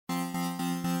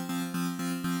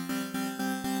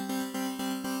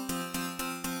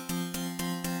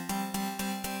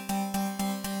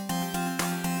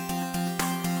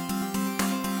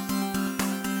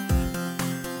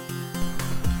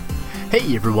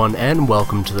Hey everyone, and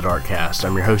welcome to the Darkcast.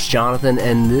 I'm your host Jonathan,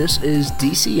 and this is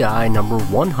DCI number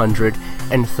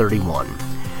 131.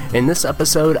 In this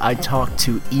episode, I talked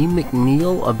to E.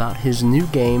 McNeil about his new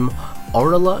game,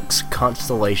 Auralux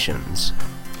Constellations.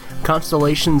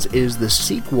 Constellations is the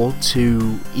sequel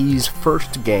to E's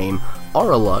first game,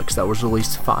 Auralux, that was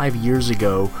released 5 years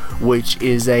ago, which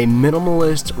is a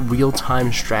minimalist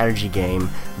real-time strategy game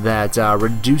that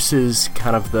reduces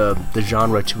kind of the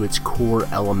genre to its core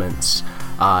elements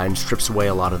and strips away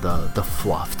a lot of the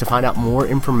fluff. To find out more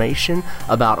information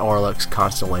about Auralux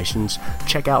Constellations,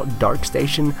 check out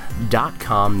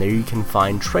darkstation.com. There you can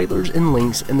find trailers and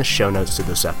links in the show notes to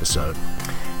this episode.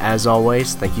 As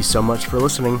always, thank you so much for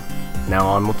listening. Now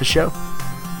on with the show.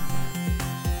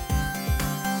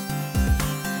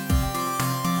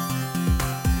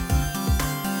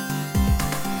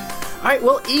 Alright,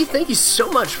 well, E, thank you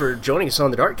so much for joining us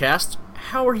on the Darkcast.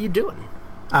 How are you doing?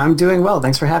 I'm doing well.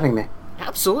 Thanks for having me.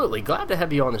 Absolutely. Glad to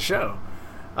have you on the show.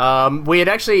 We had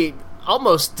actually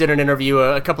almost did an interview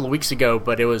a couple of weeks ago,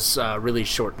 but it was really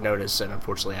short notice, and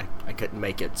unfortunately I couldn't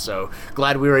make it. So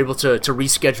glad we were able to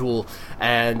reschedule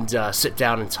and sit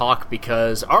down and talk,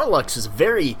 because Auralux is a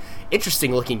very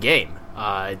interesting looking game.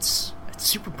 It's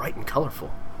super bright and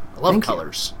colorful. I love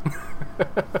colors.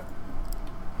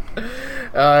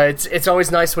 It's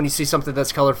always nice when you see something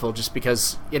that's colorful, just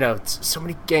because, you know, so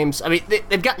many games, I mean,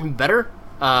 they've gotten better,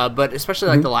 but especially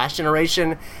like the last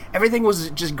generation, everything was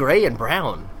just gray and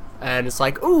brown, and it's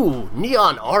like, ooh,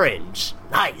 neon orange,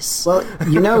 nice. Well,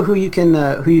 you know who you can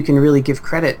really give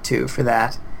credit to for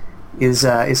that is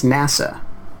NASA,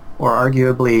 or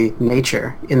arguably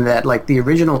nature, in that, like, the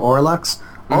original Auralux,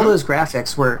 all those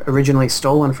graphics were originally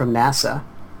stolen from NASA.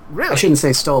 Really? I shouldn't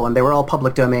say stolen. They were all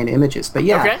public domain images. But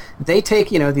yeah, They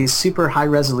take, you know, these super high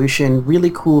resolution,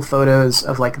 really cool photos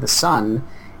of, like, the sun,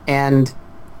 and,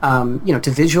 you know,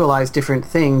 to visualize different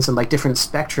things and, like, different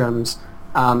spectrums,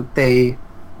 they,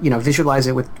 you know, visualize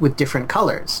it with different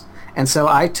colors. And so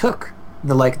I took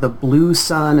the blue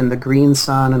sun and the green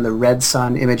sun and the red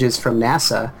sun images from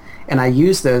NASA, and I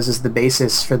used those as the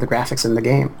basis for the graphics in the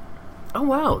game. Oh,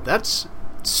 wow. That's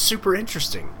super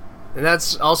interesting. And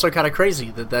that's also kind of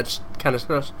crazy that's kind of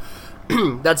stuff.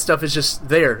 That stuff is just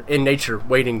there in nature,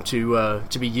 waiting to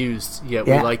be used. Yet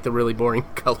we like the really boring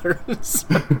colors.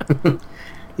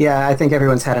 Yeah, I think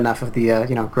everyone's had enough of the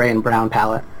you know, gray and brown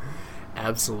palette.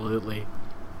 Absolutely.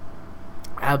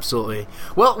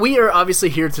 Well, we are obviously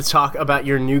here to talk about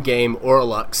your new game,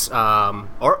 Auralux.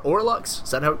 Auralux?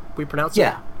 Is that how we pronounce it?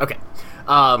 Yeah. Okay.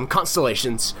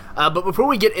 Constellations. But before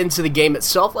we get into the game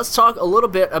itself, let's talk a little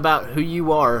bit about who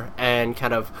you are and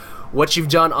kind of what you've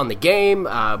done on the game,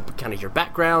 kind of your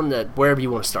background, wherever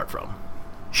you want to start from.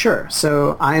 Sure.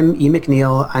 So I'm E.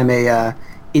 McNeil. I'm a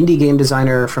indie game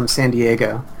designer from San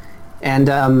Diego.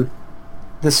 And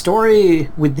the story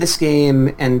with this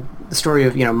game and the story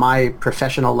of, you know, my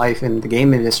professional life in the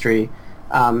game industry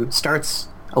starts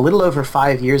a little over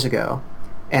 5 years ago.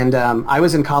 And I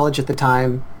was in college at the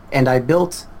time, and I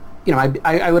built, you know,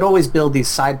 I would always build these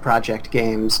side project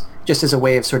games just as a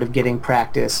way of sort of getting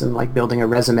practice and, like, building a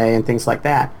resume and things like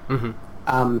that.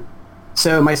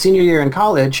 So my senior year in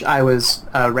college, I was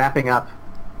wrapping up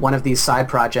one of these side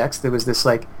projects. There was this,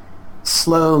 like,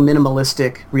 slow,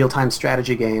 minimalistic real-time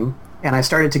strategy game, and I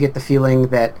started to get the feeling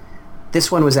that this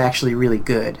one was actually really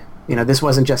good. You know, this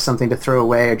wasn't just something to throw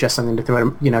away or just something to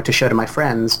throw, you know, to show to my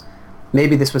friends.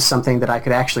 Maybe this was something that I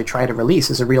could actually try to release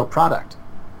as a real product.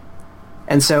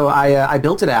 And so I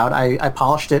built it out. I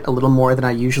polished it a little more than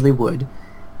I usually would,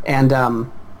 and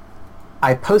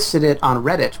I posted it on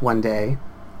Reddit one day,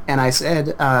 and I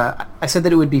said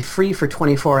that it would be free for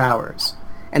 24 hours.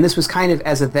 And this was kind of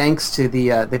as a thanks to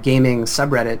the gaming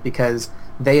subreddit, because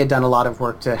they had done a lot of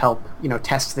work to help, you know,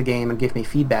 test the game and give me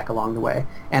feedback along the way,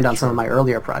 and on some of my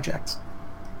earlier projects.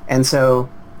 And so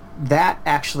that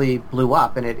actually blew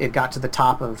up, and it got to the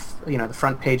top of, you know, the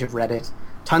front page of Reddit.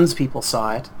 Tons of people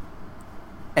saw it.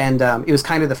 And it was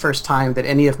kind of the first time that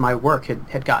any of my work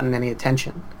had gotten any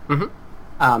attention.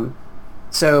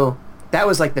 So that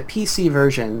was like the PC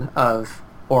version of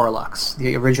Auralux,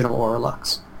 the original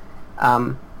Auralux.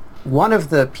 One of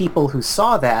the people who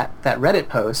saw that Reddit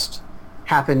post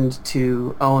happened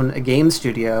to own a game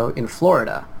studio in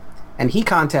Florida. And he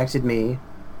contacted me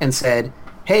and said,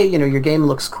 hey, you know, your game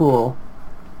looks cool.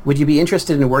 Would you be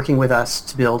interested in working with us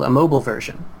to build a mobile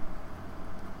version?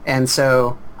 And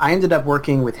so I ended up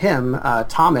working with him,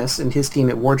 Thomas, and his team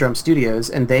at Wardrum Studios,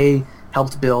 and they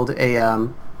helped build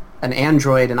an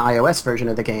Android and iOS version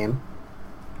of the game.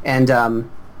 And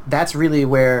that's really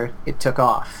where it took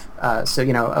off. So,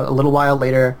 you know, a little while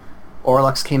later,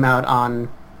 Auralux came out on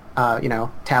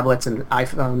tablets and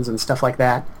iPhones and stuff like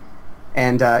that.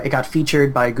 And it got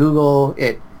featured by Google.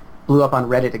 It blew up on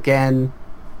Reddit again,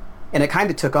 and it kind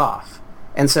of took off.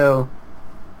 And so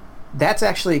that's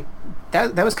actually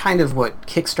that was kind of what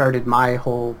kickstarted my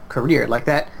whole career. Like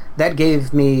that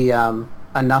gave me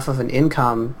enough of an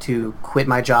income to quit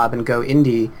my job and go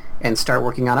indie and start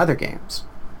working on other games.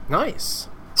 Nice.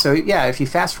 So yeah, if you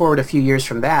fast forward a few years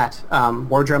from that,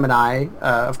 Wardrum and I,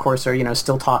 of course, are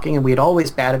still talking, and we had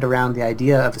always batted around the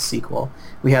idea of a sequel.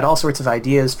 We had all sorts of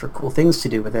ideas for cool things to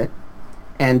do with it,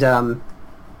 and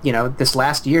this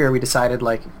last year we decided,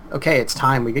 like, okay, it's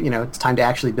time. It's time to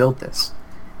actually build this.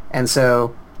 And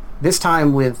so this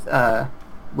time with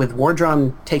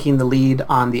Wardrum taking the lead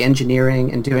on the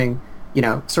engineering and doing,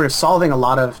 sort of solving a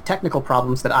lot of technical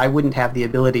problems that I wouldn't have the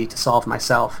ability to solve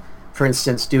myself. For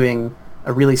instance, doing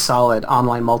a really solid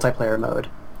online multiplayer mode.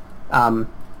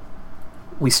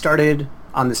 We started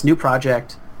on this new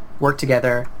project, worked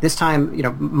together. This time,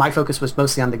 my focus was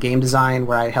mostly on the game design,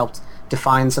 where I helped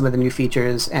define some of the new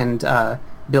features and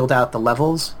build out the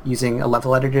levels using a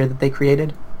level editor that they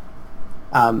created.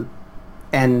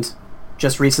 And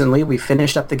just recently, we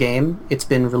finished up the game. It's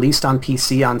been released on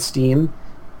PC on Steam,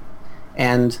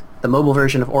 and the mobile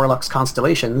version of Auralux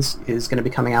Constellations is going to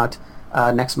be coming out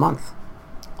next month.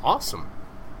 Awesome.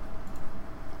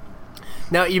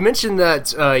 Now, you mentioned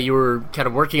that you were kind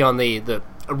of working on the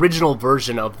original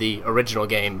version of the original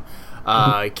game.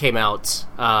 Came out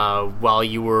while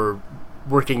you were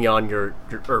working on or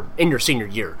in your senior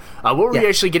year. What were you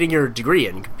actually getting your degree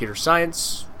in? Computer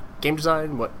science, game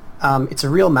design, what? It's a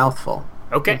real mouthful.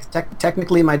 Okay.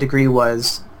 Technically, my degree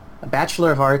was a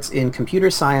Bachelor of Arts in Computer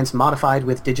Science modified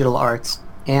with Digital Arts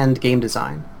and Game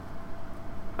Design.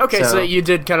 Okay, so you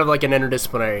did kind of like an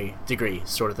interdisciplinary degree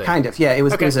sort of thing. Kind of, yeah. It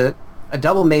was a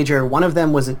double major. One of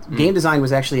them was game design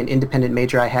was actually an independent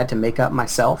major I had to make up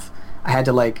myself. I had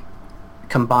to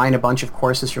combine a bunch of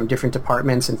courses from different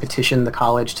departments and petition the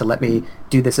college to let me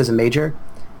do this as a major.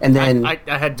 And then I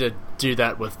had to do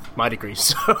that with my degree,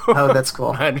 so oh, that's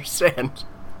cool. I understand.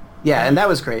 Yeah, and that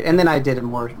was great. And then I did a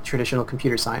more traditional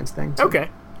computer science thing too. Okay.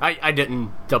 I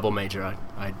didn't double major.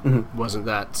 I wasn't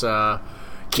that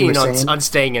keen on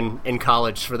staying in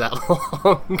college for that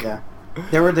long. Yeah.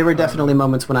 There were definitely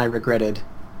moments when I regretted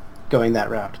going that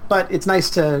route. But it's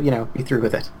nice to, be through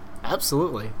with it.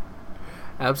 Absolutely.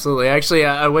 Actually,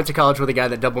 I went to college with a guy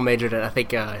that double majored in, I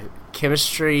think,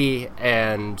 chemistry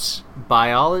and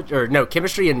biology, or no,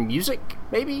 chemistry and music,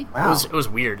 maybe? Wow. It was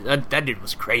weird. That dude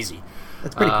was crazy.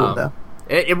 That's pretty cool, though.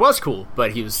 It was cool,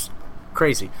 but he was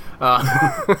crazy. But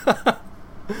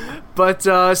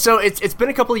so it's been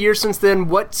a couple of years since then.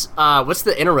 What's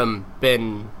the interim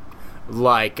been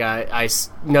like? I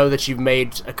know that you've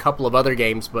made a couple of other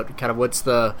games, but kind of what's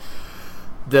the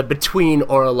between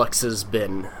Auraluxes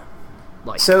been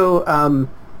like? So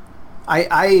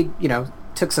I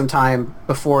took some time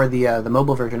before the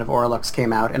mobile version of Auralux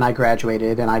came out, and I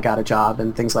graduated and I got a job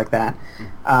and things like that.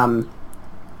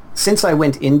 Since I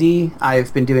went indie,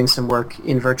 I've been doing some work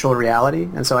in virtual reality,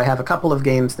 and so I have a couple of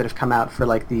games that have come out for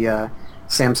the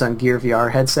Samsung Gear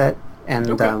VR headset,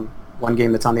 and one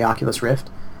game that's on the Oculus Rift.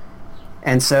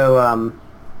 And so,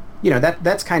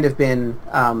 that's kind of been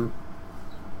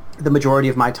the majority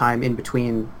of my time in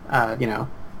between,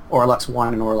 Auralux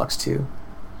 1 and Auralux 2.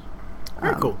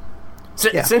 Very cool.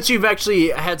 Since you've actually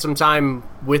had some time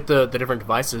with the different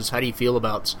devices, how do you feel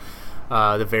about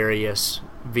the various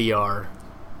VR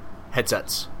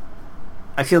headsets?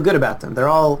 I feel good about them. They're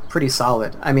all pretty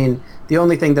solid. I mean, the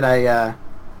only thing that I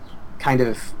kind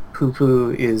of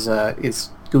poo-poo is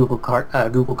Google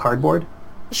Cardboard.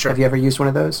 Sure. Have you ever used one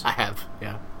of those? I have,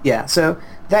 yeah. Yeah, so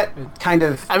that kind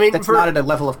of, that's not at a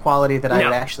level of quality that I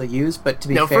would actually use, but to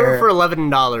be fair... for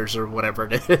 $11 or whatever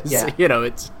it is,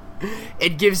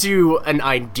 it gives you an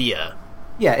idea.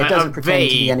 Yeah, it doesn't pretend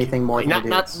to be anything more than it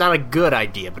is. Not a good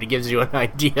idea, but it gives you an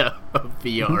idea of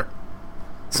VR.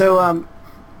 So,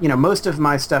 most of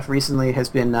my stuff recently has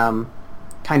been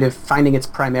kind of finding its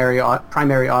primary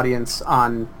audience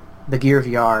on the Gear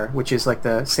VR, which is like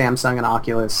the Samsung and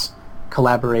Oculus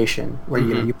collaboration, where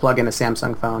you plug in a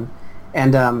Samsung phone.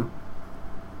 And,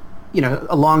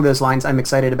 along those lines, I'm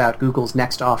excited about Google's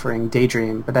next offering,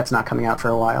 Daydream, but that's not coming out for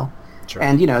a while. Sure.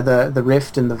 And, the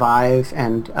Rift and the Vive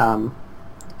and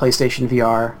PlayStation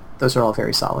VR, those are all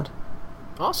very solid.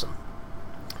 Awesome.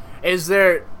 Is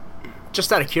there...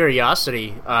 Just out of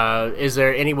curiosity, is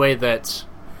there any way that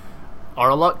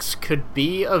Auralux could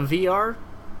be a VR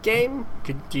game?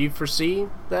 Do you foresee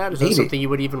that? Is that something you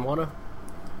would even want to?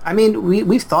 I mean,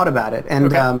 we've thought about it, and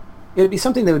it would be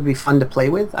something that would be fun to play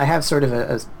with. I have sort of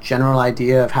a general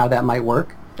idea of how that might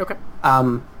work. Okay.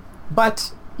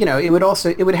 But it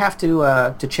would have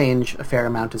to change a fair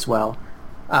amount as well.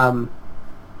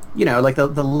 Like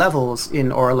the levels in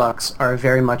Orlux are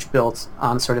very much built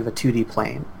on sort of a 2D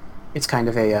plane. It's kind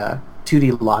of a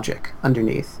 2D logic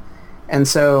underneath. And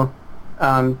so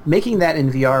making that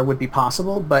in VR would be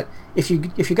possible, but if you're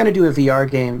going to do a VR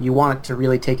game, you want it to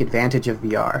really take advantage of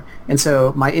VR. And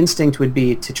so my instinct would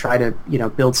be to try to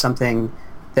build something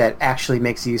that actually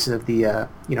makes use of the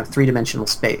three-dimensional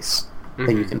space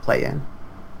that you can play in.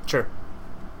 Sure.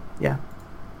 Yeah.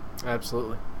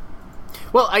 Absolutely.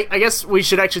 Well, I guess we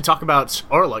should actually talk about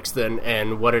Orlux then,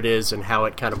 and what it is and how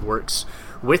it kind of works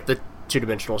with the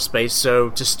two-dimensional space. So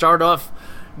to start off,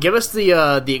 give us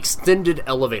the extended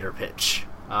elevator pitch.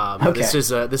 Okay. This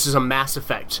is a Mass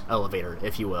Effect elevator,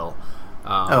 if you will.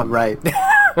 Oh, right.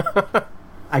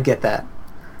 I get that.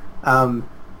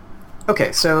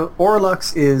 Okay, so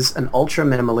Orlux is an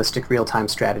ultra-minimalistic real-time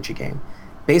strategy game.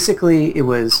 Basically, it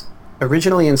was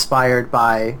originally inspired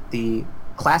by the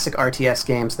classic RTS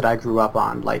games that I grew up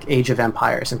on, like Age of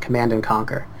Empires and Command and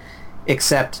Conquer,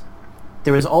 except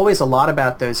there was always a lot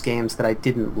about those games that I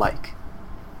didn't like.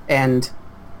 And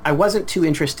I wasn't too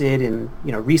interested in,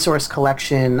 resource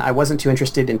collection. I wasn't too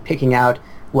interested in picking out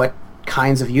what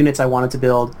kinds of units I wanted to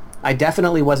build. I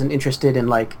definitely wasn't interested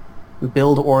in,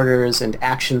 build orders and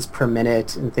actions per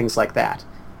minute and things like that.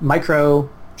 Micro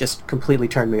just completely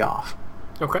turned me off.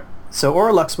 Okay. So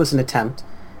Orlux was an attempt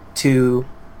to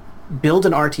build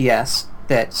an RTS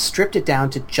that stripped it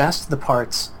down to just the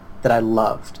parts that I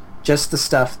loved, just the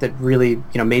stuff that really,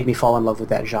 made me fall in love with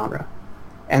that genre.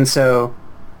 And so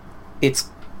it's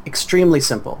extremely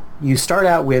simple. You start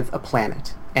out with a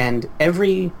planet, and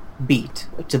every beat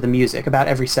to the music, about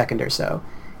every second or so,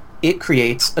 it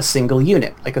creates a single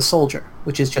unit, like a soldier,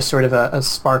 which is just sort of a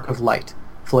spark of light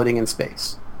floating in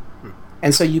space.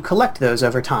 And so you collect those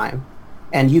over time,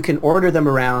 and you can order them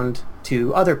around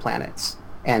to other planets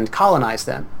and colonize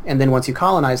them. And then once you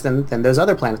colonize them, then those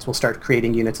other planets will start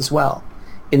creating units as well.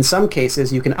 In some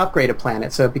cases, you can upgrade a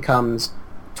planet so it becomes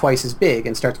twice as big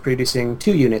and starts producing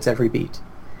 2 units every beat.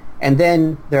 And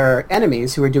then there are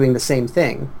enemies who are doing the same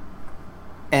thing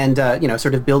and,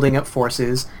 sort of building up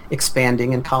forces,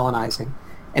 expanding and colonizing.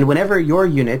 And whenever your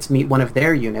units meet one of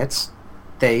their units,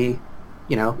 they,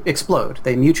 explode.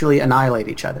 They mutually annihilate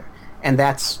each other. And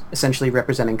that's essentially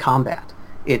representing combat.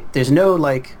 There's no,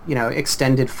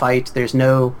 extended fight. There's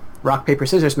no rock, paper,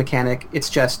 scissors mechanic. It's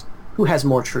just who has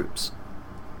more troops.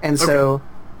 And okay.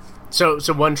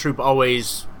 So one troop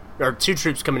always, or 2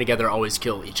 troops coming together always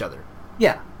kill each other.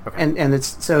 Yeah. Okay. And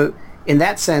it's, so in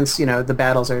that sense, the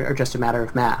battles are just a matter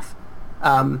of math.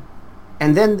 And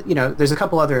then, there's a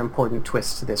couple other important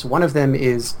twists to this. One of them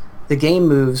is the game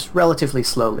moves relatively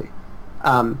slowly.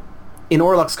 In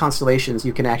Orlux Constellations,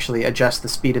 you can actually adjust the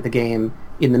speed of the game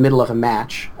in the middle of a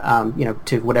match,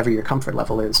 to whatever your comfort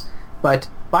level is. But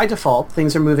by default,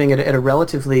 things are moving at a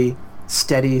relatively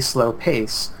steady, slow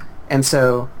pace. And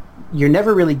so you're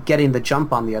never really getting the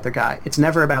jump on the other guy. It's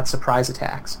never about surprise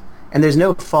attacks. And there's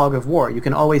no fog of war. You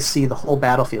can always see the whole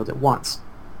battlefield at once.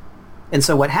 And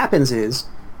so what happens is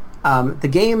the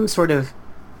game sort of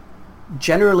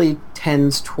generally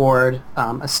tends toward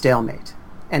a stalemate.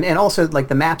 And also,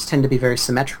 the maps tend to be very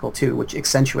symmetrical, too, which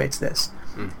accentuates this.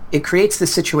 It creates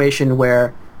this situation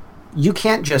where you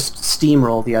can't just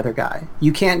steamroll the other guy.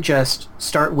 You can't just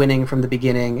start winning from the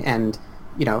beginning and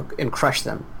crush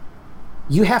them.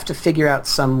 You have to figure out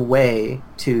some way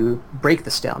to break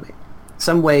the stalemate,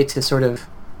 some way to sort of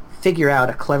figure out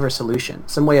a clever solution,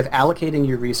 some way of allocating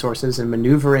your resources and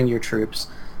maneuvering your troops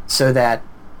so that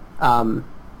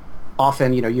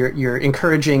often, you're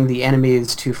encouraging the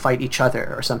enemies to fight each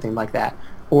other or something like that.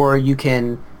 Or you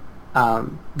can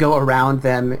go around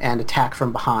them and attack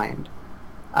from behind.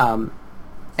 And,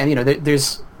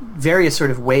 there's various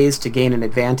sort of ways to gain an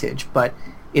advantage, but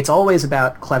it's always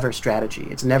about clever strategy.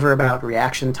 It's never about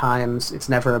reaction times. It's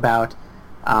never about,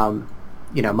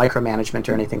 micromanagement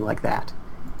or anything like that.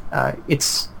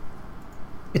 It's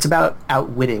about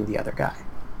outwitting the other guy.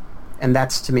 And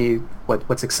that's, to me,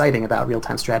 what's exciting about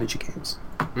real-time strategy games.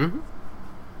 Mm-hmm.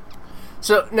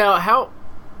 So now,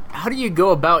 how do you go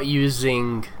about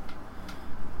using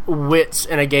wits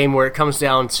in a game where it comes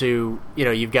down to,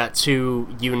 you've got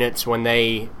 2 units, when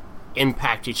they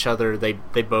impact each other, they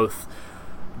both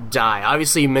die?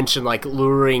 Obviously, you mentioned,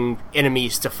 luring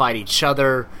enemies to fight each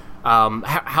other.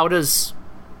 How does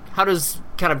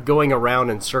kind of going around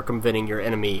and circumventing your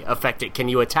enemy affect it? Can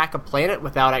you attack a planet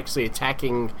without actually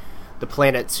attacking the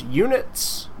planet's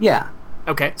units? Yeah.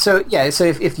 Okay. So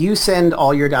if you send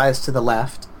all your guys to the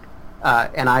left,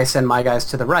 and I send my guys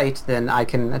to the right, then I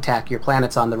can attack your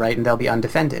planets on the right, and they'll be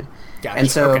undefended. Gotcha. And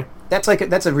so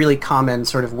that's a really common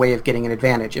sort of way of getting an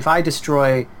advantage. If I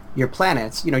destroy your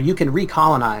planets, you can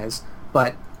recolonize,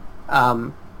 but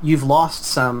you've lost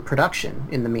some production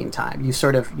in the meantime.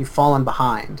 You've fallen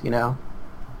behind,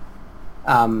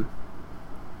 And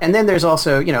then there's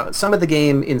also, some of the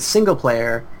game in single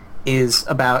player is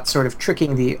about sort of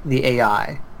tricking the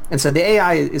AI. And so the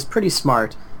AI is pretty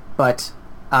smart, but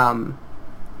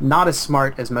not as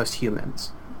smart as most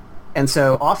humans. And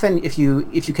so often if you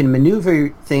can maneuver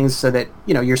things so that,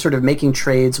 you're sort of making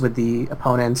trades with the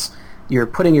opponents, you're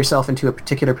putting yourself into a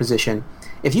particular position,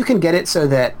 if you can get it so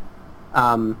that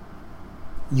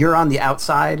you're on the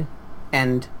outside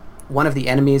and one of the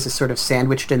enemies is sort of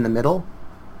sandwiched in the middle,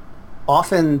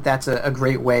 often that's a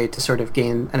great way to sort of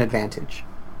gain an advantage,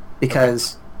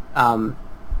 because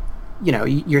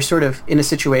you're sort of in a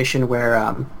situation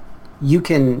where you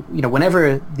can,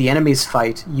 whenever the enemies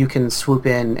fight, you can swoop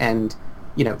in and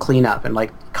clean up and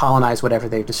like colonize whatever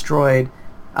they've destroyed,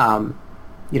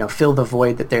 fill the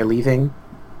void that they're leaving,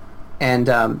 and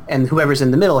whoever's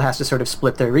in the middle has to sort of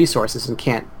split their resources and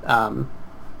can't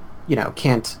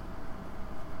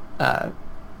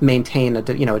maintain a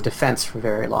defense for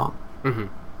very long. Mm-hmm.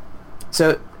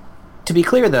 So, to be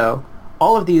clear, though,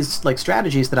 all of these like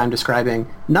strategies that I'm describing,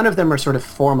 none of them are sort of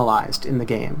formalized in the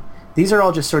game. These are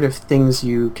all just sort of things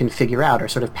you can figure out, or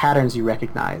sort of patterns you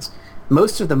recognize.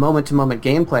 Most of the moment-to-moment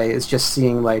gameplay is just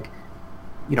seeing like,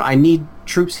 I need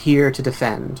troops here to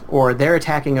defend, or they're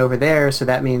attacking over there, so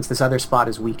that means this other spot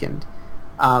is weakened.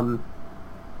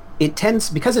 It tends,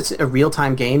 because it's a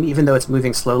real-time game, even though it's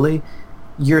moving slowly,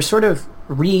 you're sort of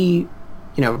reconsidering,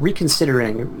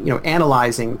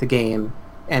 analyzing the game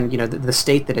and, the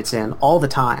state that it's in all the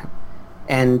time.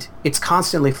 And it's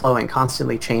constantly flowing,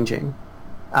 constantly changing.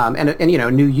 And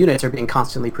new units are being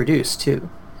constantly produced too.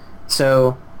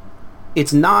 So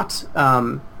it's not,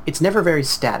 it's never very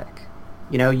static.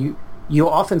 You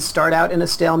often start out in a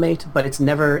stalemate, but it's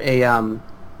never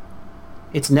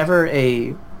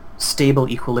a stable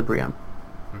equilibrium,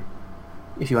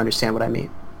 if you understand what I mean.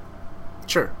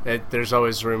 Sure. There's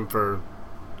always room for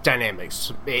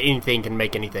dynamics. Anything can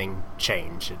make anything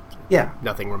change. Yeah.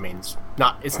 Nothing remains.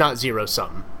 It's not zero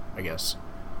sum, I guess.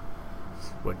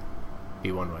 Would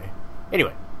be one way.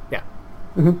 Anyway, yeah.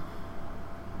 Mm-hmm.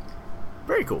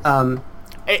 Very cool.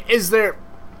 Is there...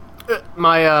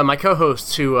 my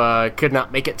co-hosts who could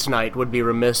not make it tonight would be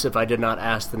remiss if I did not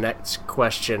ask the next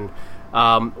question.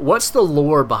 What's the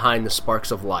lore behind the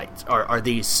Sparks of Light? Are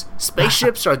these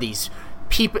spaceships? Are these...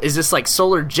 people? Is this like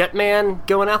Solar Jetman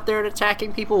going out there and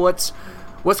attacking people? What's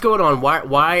going on?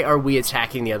 Why are we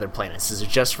attacking the other planets? Is it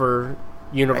just for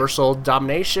universal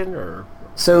domination, or?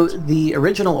 So the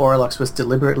original Orlux was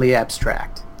deliberately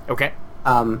abstract. Okay.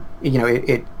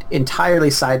 It entirely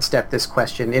sidestepped this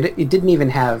question. It didn't even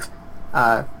have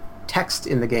text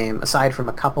in the game aside from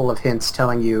a couple of hints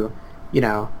telling you,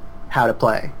 how to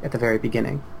play at the very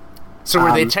beginning. So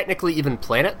were they technically even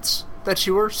planets that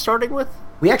you were starting with?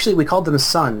 We called them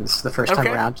suns the first time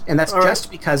around, and that's just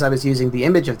because I was using the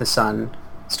image of the sun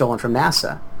stolen from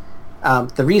NASA.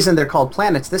 The reason they're called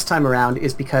planets this time around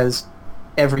is because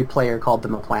every player called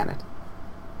them a planet.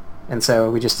 And so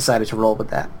we just decided to roll with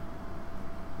that.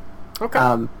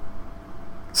 Okay.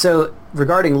 So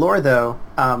regarding lore, though,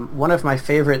 one of my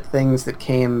favorite things that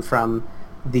came from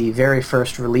the very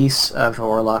first release of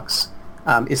Orlux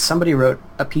is somebody wrote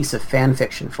a piece of fan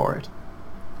fiction for it,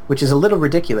 which is a little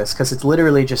ridiculous because it's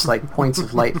literally just like points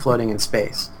of light floating in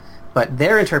space. But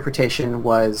their interpretation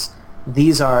was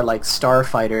these are like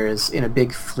starfighters in a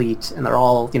big fleet, and they're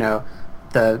all,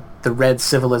 the red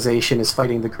civilization is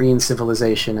fighting the green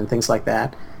civilization and things like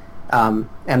that,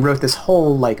 and wrote this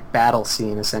whole like battle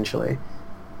scene essentially.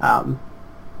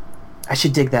 I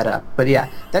should dig that up, but yeah,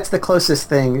 that's the closest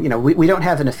thing. We don't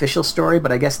have an official story,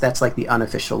 but I guess that's like the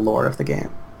unofficial lore of the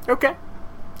game. Okay,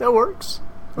 that works.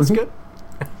 That's good.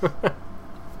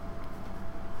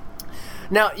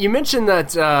 Now, you mentioned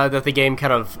that the game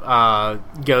kind of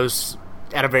goes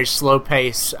at a very slow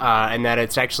pace, and that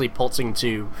it's actually pulsing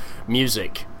to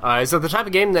music. Is that the type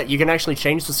of game that you can actually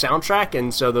change the soundtrack,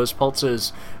 and so those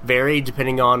pulses vary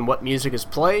depending on what music is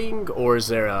playing, or is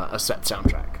there a set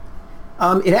soundtrack?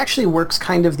 It actually works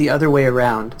kind of the other way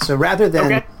around. So rather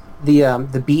than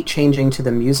the beat changing to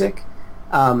the music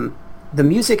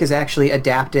is actually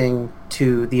adapting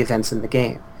to the events in the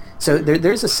game. So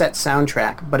there's a set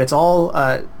soundtrack, but it's all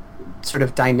sort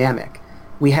of dynamic.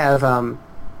 We have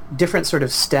different sort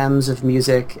of stems of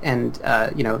music and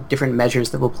different measures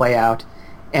that will play out.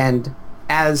 And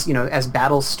as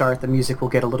battles start, the music will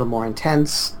get a little more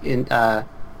intense.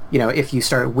 If you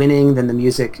start winning, then the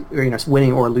music,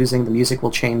 winning or losing, the music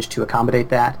will change to accommodate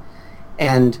that.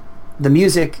 And the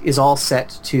music is all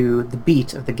set to the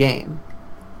beat of the game.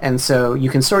 And so you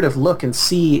can sort of look and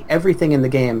see everything in the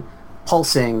game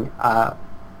pulsing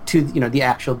to the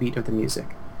actual beat of the music.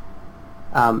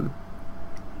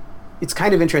 It's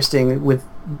kind of interesting with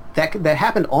that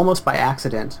happened almost by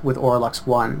accident with Aurolux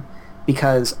 1,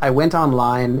 because I went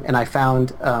online and I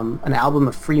found an album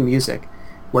of free music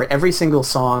where every single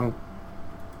song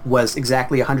was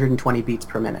exactly 120 beats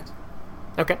per minute.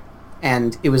 Okay.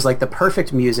 And it was like the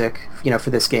perfect music, for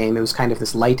this game. It was kind of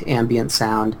this light ambient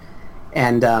sound,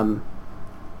 and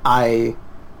I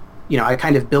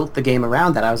kind of built the game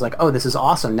around that. I was like, oh, this is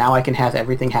awesome. Now I can have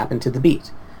everything happen to the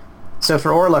beat. So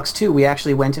for Aurolux 2, we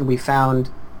actually went and we found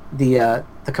the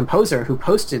composer who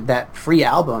posted that free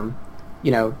album,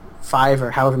 5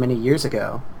 or however many years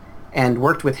ago, and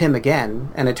worked with him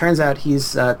again. And it turns out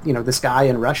he's this guy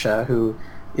in Russia who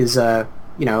is a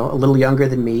little younger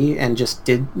than me and just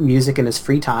did music in his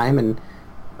free time. And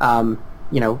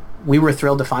we were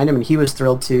thrilled to find him, and he was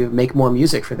thrilled to make more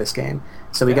music for this game.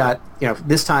 So we got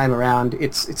this time around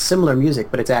it's similar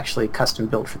music, but it's actually custom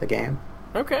built for the game.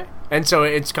 Okay. And so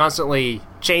it's constantly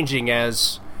changing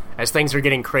as things are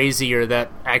getting crazier. That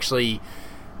actually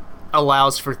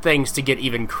allows for things to get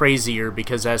even crazier,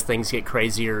 because as things get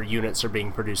crazier, units are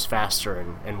being produced faster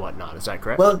and whatnot. Is that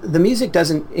correct? Well, the music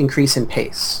doesn't increase in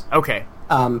pace. Okay.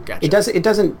 Gotcha. It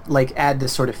doesn't like add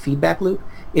this sort of feedback loop.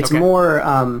 It's more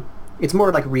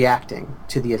like reacting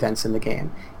to the events in the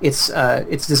game. It's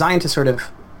designed to sort of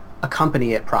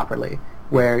accompany it properly,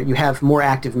 where you have more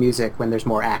active music when there's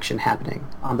more action happening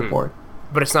on the board.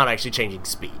 But it's not actually changing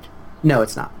speed. No,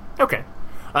 it's not. Okay.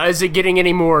 Is it getting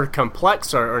any more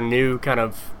complex or new kind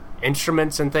of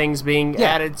instruments and things being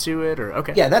added to it? Or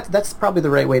okay. Yeah, that's probably the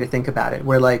right way to think about it,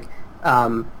 where like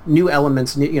new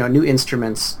elements, new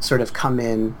instruments sort of come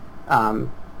in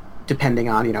depending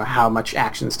on how much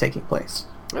action is taking place.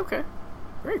 Okay.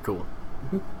 Very cool.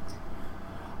 Mm-hmm.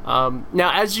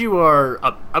 Now, as you are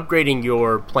upgrading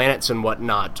your planets and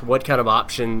whatnot, what kind of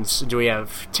options do we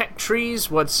have? Tech trees?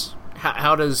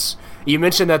 How does you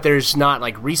mentioned that there's not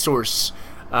like resource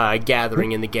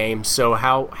gathering in the game? So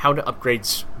how do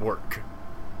upgrades work?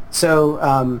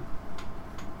 So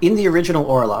in the original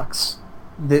Aurolux,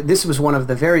 this was one of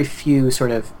the very few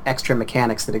sort of extra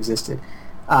mechanics that existed.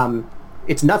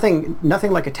 It's nothing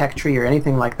like a tech tree or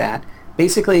anything like that.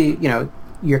 Basically,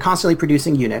 you're constantly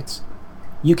producing units.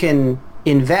 You can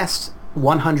invest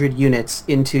 100 units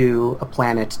into a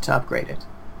planet to upgrade it.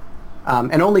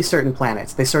 And only certain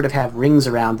planets. They sort of have rings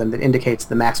around them that indicates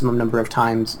the maximum number of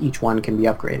times each one can be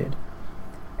upgraded.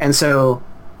 And so,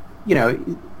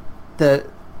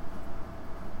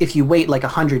 if you wait like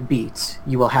 100 beats,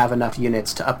 you will have enough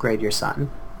units to upgrade your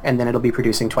sun, and then it'll be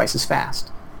producing twice as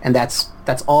fast. And that's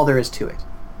all there is to it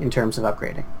in terms of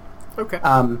upgrading. Okay.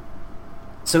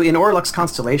 So in Aurolux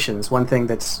Constellations, one thing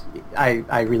that's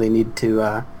I really need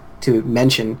to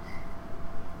mention,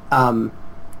 in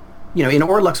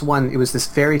Aurolux 1, it was this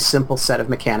very simple set of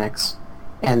mechanics,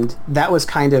 and that was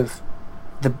kind of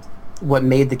what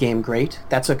made the game great.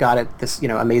 That's what got it this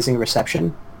amazing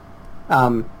reception.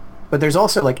 But there's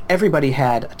also like everybody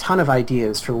had a ton of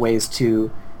ideas for ways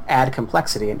to add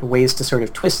complexity and ways to sort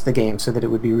of twist the game so that it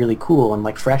would be really cool and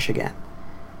like fresh again.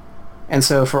 And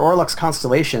so for Aurolux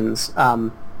Constellations,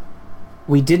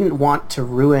 we didn't want to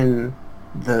ruin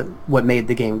what made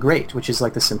the game great, which is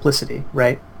like the simplicity,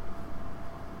 right?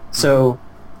 So,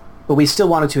 but we still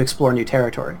wanted to explore new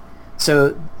territory.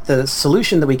 So the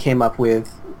solution that we came up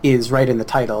with is right in the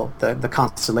title, the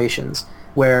Constellations,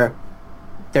 where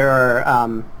there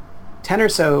are 10 or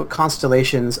so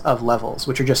constellations of levels,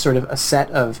 which are just sort of a set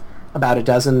of about a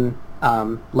dozen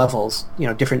levels,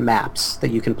 different maps that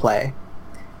you can play.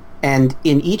 And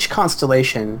in each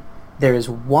constellation, there is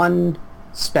one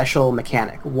special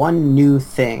mechanic, one new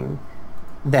thing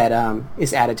that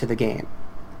is added to the game.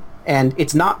 And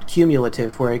it's not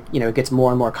cumulative where it gets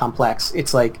more and more complex.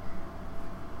 It's like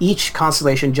each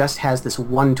constellation just has this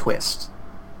one twist,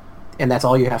 and that's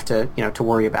all you have to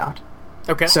worry about.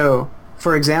 Okay. So,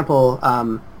 for example,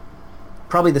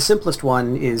 probably the simplest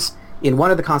one is in one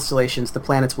of the constellations, the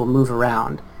planets will move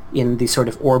around in these sort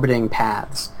of orbiting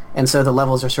paths. And so the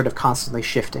levels are sort of constantly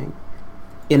shifting.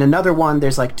 In another one,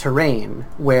 there's like terrain,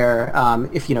 where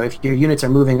if your units are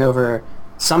moving over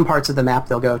some parts of the map,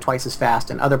 they'll go twice as fast,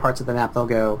 and other parts of the map they'll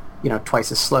go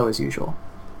twice as slow as usual.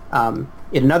 In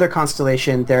another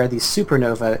constellation, there are these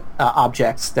supernova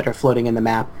objects that are floating in the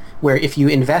map, where if you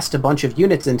invest a bunch of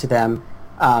units into them,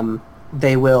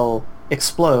 they will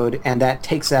explode, and that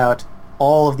takes out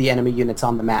all of the enemy units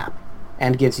on the map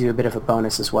and gives you a bit of a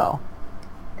bonus as well.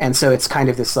 And so it's kind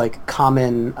of this like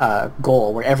common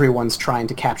goal where everyone's trying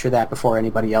to capture that before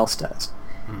anybody else does.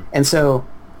 And so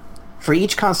for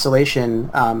each constellation,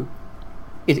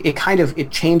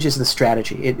 it changes the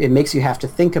strategy. It makes you have to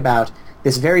think about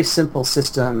this very simple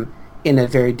system in a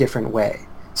very different way.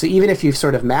 So even if you've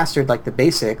sort of mastered like the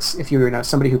basics, if you're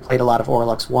somebody who played a lot of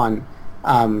Orlux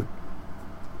 1,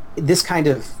 this kind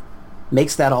of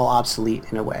makes that all obsolete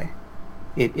in a way.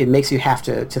 It makes you have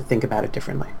to think about it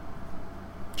differently.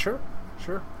 Sure.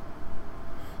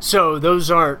 So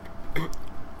those aren't...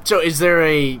 So is there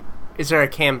a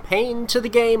campaign to the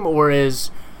game, or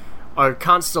are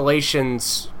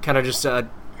constellations kind of just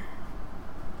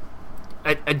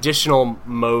additional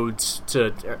modes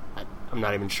to... I'm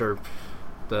not even sure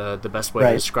the best way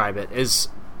to describe it. Is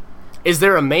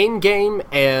there a main game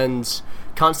and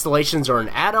constellations are an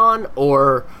add-on,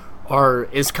 or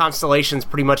is constellations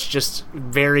pretty much just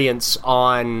variants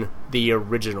on the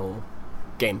original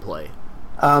gameplay?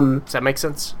 Does that make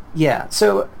sense? Yeah.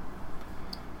 So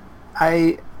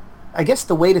I guess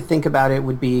the way to think about it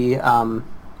would be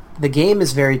the game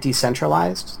is very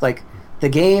decentralized. Like the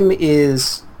game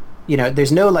is,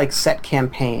 there's no like set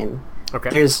campaign. Okay.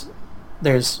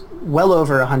 There's well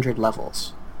over 100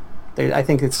 levels. I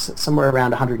think it's somewhere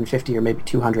around 150 or maybe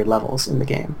 200 levels in the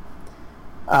game.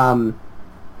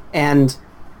 And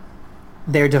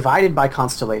they're divided by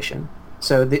constellation.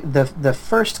 So the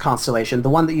first constellation, the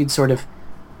one that you'd sort of,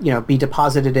 be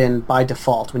deposited in by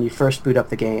default when you first boot up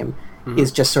the game,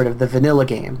 is just sort of the vanilla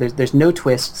game. There's no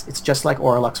twists. It's just like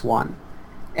Orlux 1.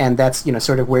 And that's,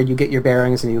 sort of where you get your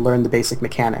bearings and you learn the basic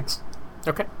mechanics.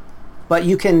 Okay. But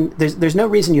you can, there's no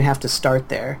reason you have to start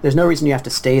there. There's no reason you have to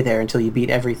stay there until you beat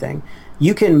everything.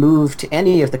 You can move to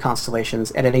any of the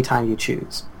constellations at any time you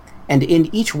choose. And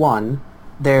in each one,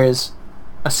 there's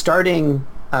a starting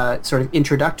sort of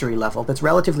introductory level that's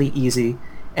relatively easy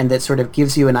and that sort of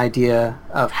gives you an idea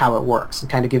of how it works. It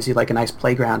kind of gives you like a nice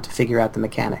playground to figure out the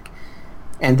mechanic.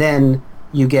 And then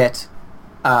you get,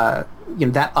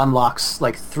 that unlocks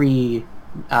like 3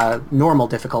 normal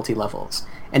difficulty levels.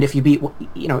 And if you beat,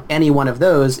 any one of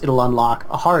those, it'll unlock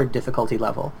a hard difficulty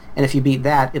level. And if you beat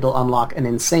that, it'll unlock an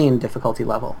insane difficulty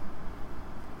level.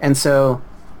 And so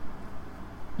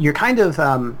you're kind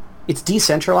of, it's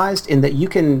decentralized in that you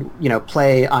can,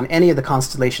 play on any of the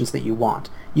constellations that you want.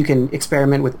 You can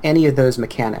experiment with any of those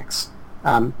mechanics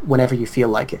whenever you feel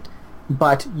like it.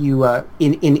 But you,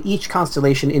 in each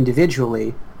constellation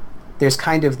individually, there's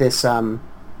kind of this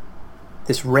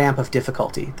this ramp of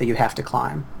difficulty that you have to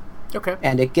climb. Okay.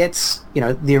 And it gets,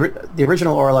 the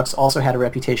original Orlux also had a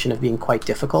reputation of being quite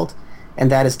difficult, and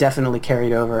that is definitely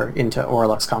carried over into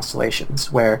Orlux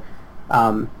Constellations, where,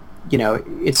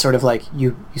 it's sort of like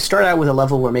you start out with a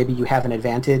level where maybe you have an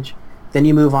advantage, then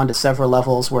you move on to several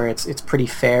levels where it's pretty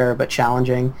fair but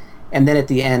challenging, and then at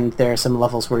the end there are some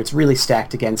levels where it's really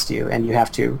stacked against you, and you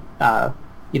have to,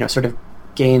 sort of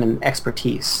gain an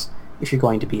expertise if you're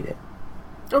going to beat it.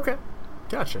 Okay.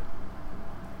 Gotcha.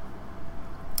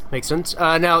 Makes sense.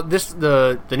 Now,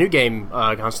 the new game,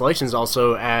 Constellations,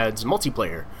 also adds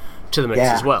multiplayer to the mix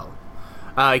as well.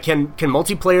 Can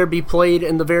multiplayer be played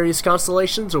in the various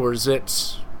constellations, or is it...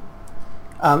 So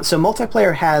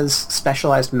multiplayer has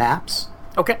specialized maps.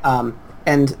 Okay.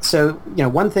 And so,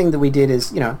 one thing that we did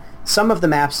is, some of the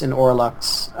maps in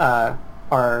Orlux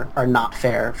are not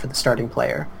fair for the starting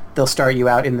player. They'll start you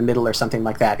out in the middle or something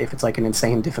like that if it's like an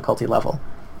insane difficulty level.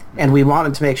 And we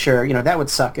wanted to make sure, that would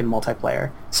suck in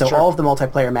multiplayer. So all of the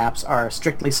multiplayer maps are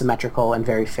strictly symmetrical and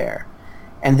very fair.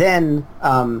 And then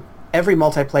every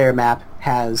multiplayer map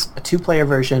has a 2-player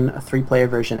version, a 3-player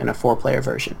version, and a 4-player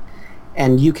version.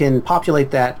 And you can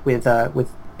populate that with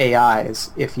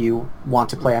AIs if you want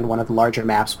to play on one of the larger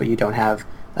maps, but you don't have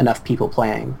enough people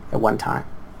playing at one time.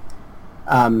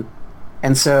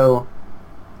 And so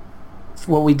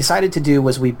what we decided to do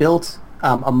was we built... 2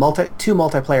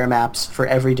 multiplayer maps for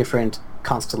every different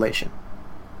constellation,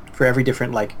 for every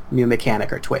different like new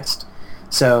mechanic or twist.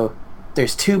 So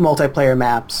there's 2 multiplayer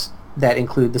maps that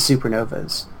include the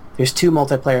supernovas. There's 2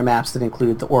 multiplayer maps that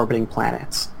include the orbiting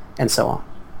planets, and so on.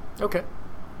 Okay.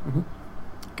 Mm-hmm.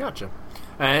 Gotcha.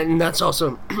 And that's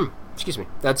also, excuse me,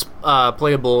 that's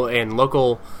playable in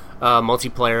local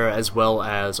multiplayer as well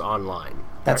as online.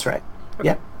 That's right. Okay.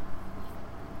 Yep.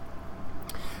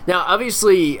 Now,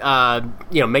 obviously,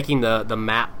 making the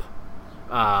map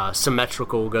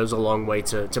symmetrical goes a long way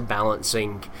to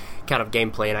balancing kind of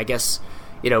gameplay. And I guess,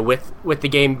 with the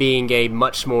game being a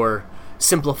much more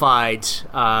simplified,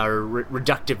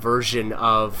 reductive version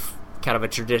of kind of a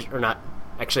tradition, or not.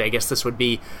 Actually, I guess this would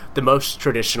be the most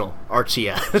traditional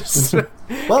RTS.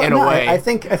 Well, in a way. I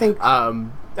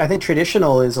think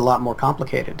traditional is a lot more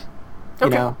complicated. You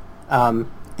Okay. know,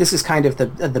 this is kind of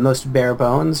the most bare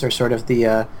bones, or sort of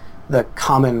the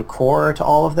common core to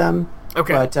all of them.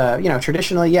 Okay. But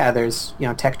traditionally, yeah, there's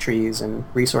tech trees and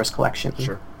resource collection.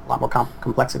 Sure. A lot more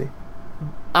complexity.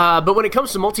 But when it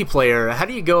comes to multiplayer, how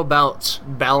do you go about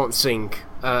balancing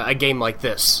a game like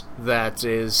this that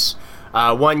is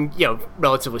one,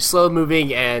 relatively slow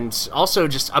moving, and also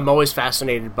just I'm always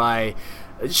fascinated by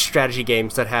strategy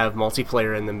games that have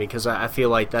multiplayer in them, because I feel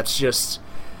like that's just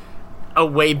a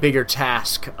way bigger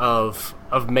task of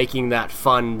making that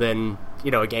fun than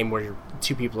a game where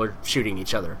two people are shooting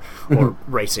each other or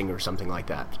racing or something like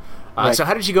that. Right. So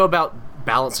how did you go about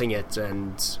balancing it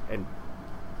and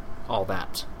all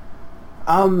that?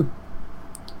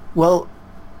 Well,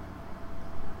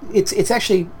 it's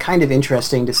actually kind of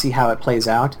interesting to see how it plays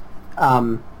out.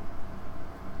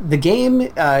 The game,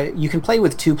 you can play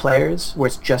with two players, where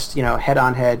it's just head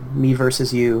on head, me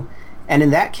versus you. And in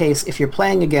that case, if you're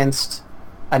playing against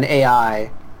an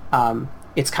AI,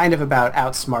 it's kind of about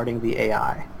outsmarting the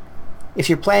AI. If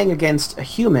you're playing against a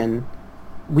human,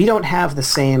 we don't have the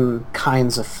same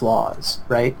kinds of flaws,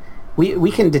 right?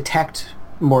 We can detect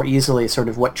more easily sort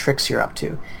of what tricks you're up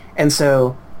to. And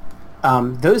so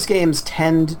those games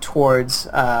tend towards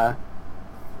a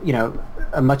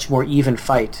much more even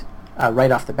fight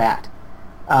right off the bat.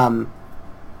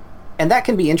 And that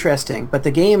can be interesting, but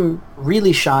the game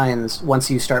really shines once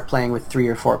you start playing with 3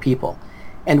 or 4 people.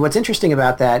 And what's interesting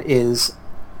about that is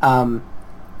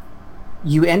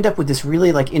you end up with this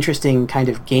really interesting kind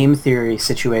of game theory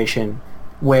situation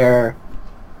where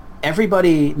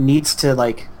everybody needs to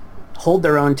hold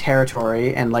their own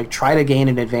territory and try to gain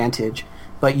an advantage,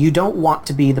 but you don't want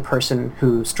to be the person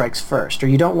who strikes first, or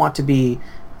you don't want to be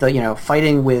the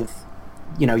fighting with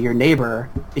your neighbor,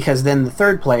 because then the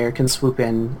third player can swoop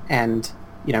in and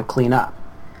clean up.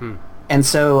 And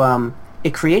so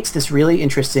it creates this really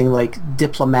interesting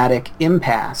diplomatic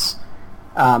impasse.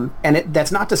 And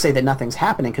that's not to say that nothing's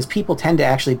happening, because people tend to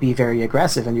actually be very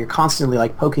aggressive, and you're constantly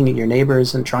poking at your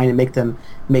neighbors and trying to make them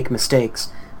make mistakes.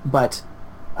 But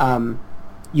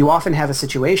you often have a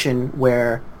situation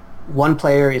where one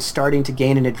player is starting to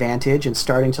gain an advantage and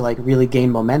starting to really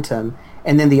gain momentum,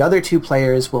 and then the other two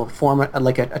players will form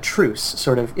a truce,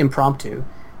 sort of impromptu,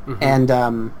 and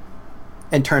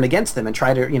turn against them and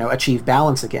try to achieve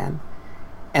balance again.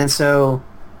 And so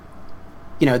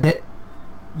that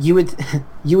you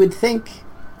would think,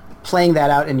 playing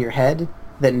that out in your head,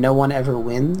 that no one ever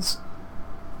wins.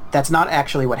 That's not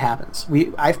actually what happens.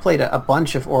 I've played a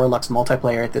bunch of Auralux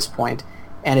multiplayer at this point,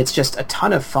 and it's just a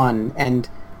ton of fun, and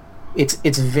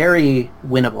it's very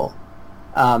winnable.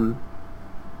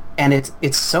 And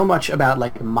it's so much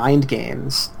about mind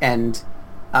games and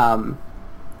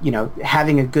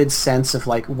having a good sense of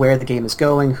where the game is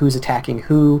going, who's attacking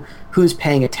who's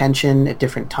paying attention at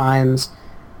different times,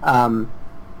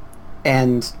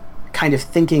 and kind of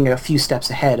thinking a few steps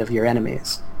ahead of your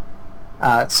enemies.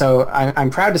 So I'm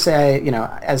proud to say,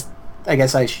 as I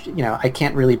guess I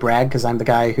can't really brag because I'm the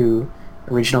guy who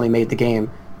originally made the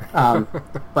game,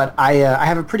 but I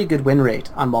have a pretty good win rate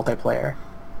on multiplayer,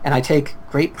 and I take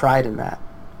great pride in that,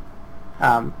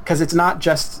 because it's not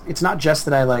just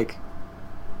that I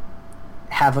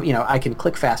have I can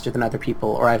click faster than other people,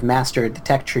 or I've mastered the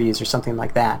tech trees or something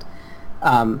like that.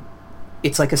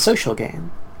 It's like a social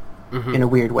game in a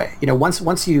weird way.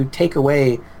 Once you take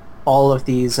away all of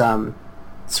these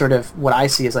sort of what I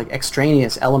see as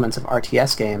extraneous elements of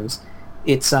RTS games,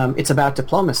 it's about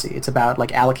diplomacy. It's about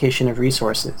allocation of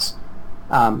resources,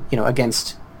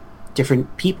 against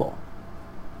different people.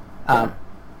 And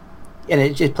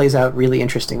it plays out really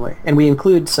interestingly. And we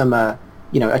include some a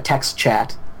text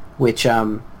chat, which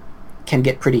can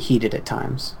get pretty heated at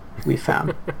times, we've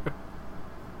found.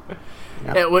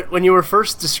 Yeah, when you were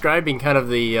first describing kind of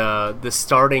the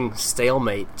starting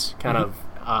stalemate kind of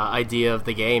idea of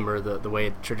the game, or the way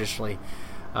it traditionally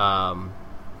pans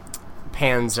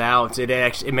out,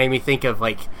 it made me think of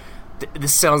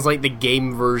this sounds like the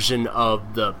game version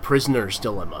of the Prisoner's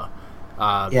Dilemma.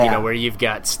 Where you've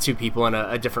got two people in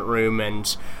a different room, and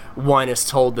one is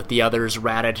told that the others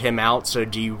ratted him out, so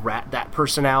do you rat that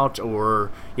person out,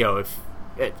 or if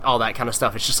all that kind of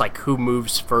stuff. It's just who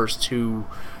moves first, who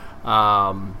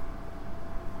who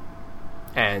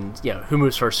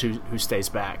moves first, who stays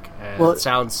back. Well, it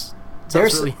sounds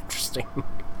really interesting.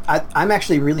 I'm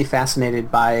actually really fascinated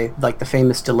by the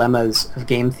famous dilemmas of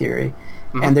game theory,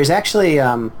 and there's actually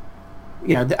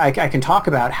I can talk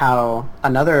about how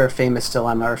another famous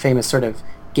dilemma, or famous sort of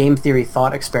game theory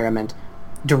thought experiment,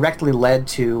 directly led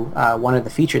to one of the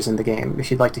features in the game,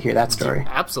 if you'd like to hear that story.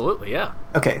 Absolutely, yeah.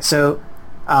 Okay, so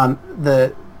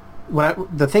the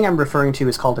thing I'm referring to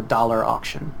is called a dollar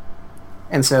auction.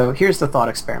 And so here's the thought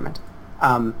experiment.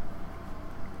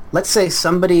 Let's say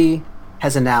somebody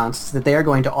has announced that they are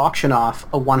going to auction off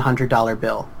a $100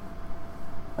 bill.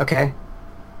 Okay?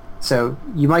 So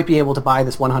you might be able to buy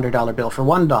this $100 bill for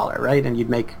 $1, right? And you'd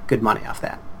make good money off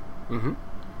that. Mm-hmm.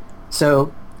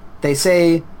 So they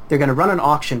say they're going to run an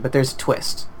auction, but there's a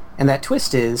twist. And that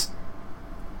twist is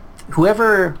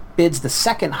whoever bids the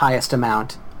second highest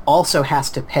amount also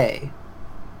has to pay,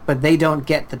 but they don't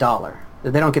get the dollar.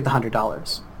 They don't get the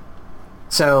 $100.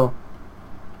 So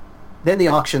then the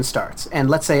auction starts, and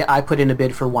let's say I put in a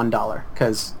bid for $1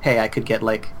 because, hey, I could get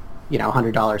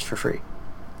 $100 for free.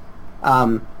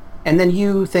 And then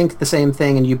you think the same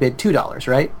thing and you bid $2,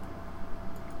 right?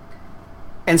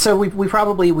 And so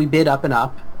we bid up and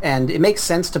up, and it makes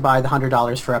sense to buy the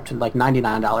 $100 for up to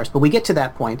 $99, but we get to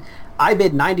that point. I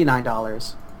bid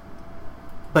 $99,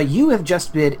 but you have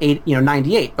just bid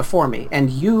 $98 before me, and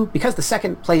you, because the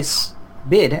second place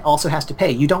bid also has to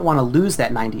pay, you don't want to lose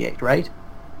that $98, right?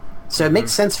 So it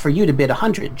makes sense for you to bid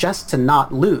 $100 just to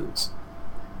not lose.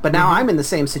 But now I'm in the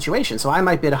same situation, so I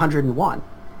might bid $101,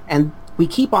 and we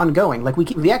keep on going.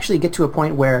 We actually get to a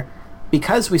point where,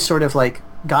 because we sort of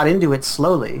got into it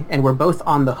slowly, and we're both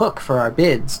on the hook for our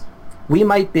bids, we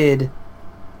might bid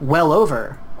well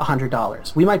over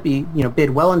 $100. We might be,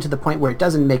 bid well into the point where it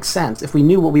doesn't make sense. If we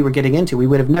knew what we were getting into, we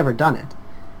would have never done it.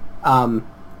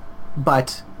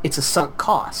 But it's a sunk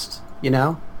cost,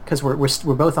 because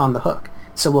we're both on the hook.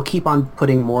 So we'll keep on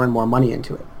putting more and more money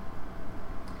into it.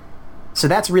 So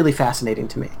that's really fascinating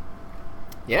to me.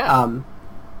 Yeah.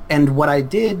 And what I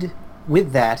did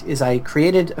with that is I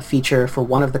created a feature for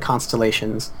one of the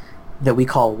constellations that we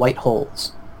call white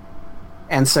holes.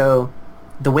 And so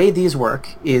the way these work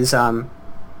is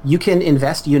you can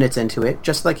invest units into it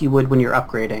just like you would when you're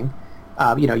upgrading.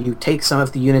 You take some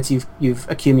of the units you've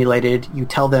accumulated, you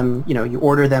tell them, you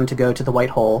order them to go to the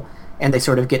white hole, and they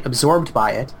sort of get absorbed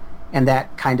by it, and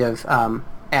that kind of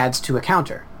adds to a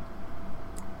counter.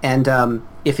 And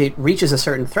if it reaches a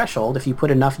certain threshold, if you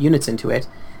put enough units into it,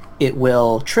 it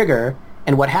will trigger,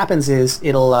 and what happens is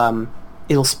it'll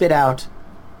spit out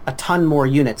a ton more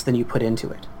units than you put into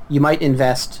it. You might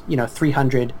invest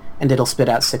 300 and it'll spit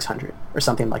out 600 or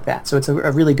something like that. So it's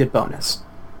a really good bonus.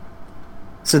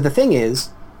 So the thing is,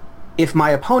 if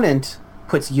my opponent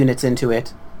puts units into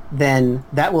it, then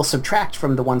that will subtract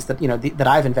from the ones that that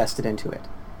I've invested into it,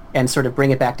 and sort of bring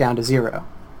it back down to zero.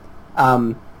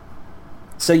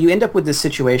 So you end up with this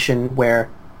situation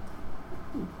where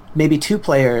maybe two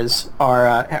players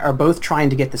are both trying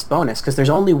to get this bonus because there's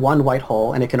only one white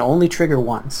hole and it can only trigger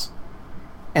once.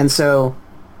 And so,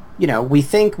 we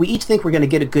each think we're going to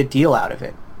get a good deal out of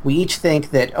it. We each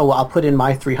think that, I'll put in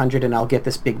my 300 and I'll get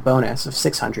this big bonus of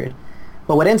 600.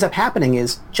 But what ends up happening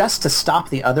is, just to stop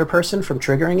the other person from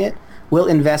triggering it, we'll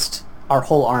invest our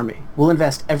whole army. We'll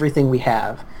invest everything we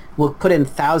have. We'll put in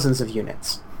thousands of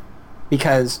units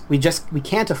because we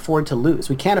can't afford to lose.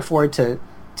 We can't afford to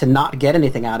not get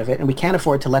anything out of it, and we can't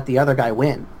afford to let the other guy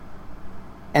win.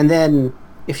 And then,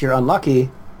 if you're unlucky,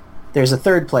 there's a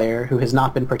third player who has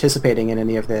not been participating in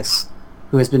any of this,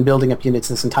 who has been building up units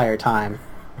this entire time,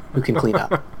 who can clean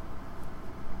up.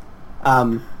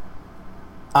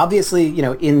 Obviously,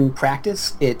 in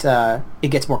practice, it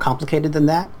gets more complicated than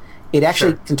that. It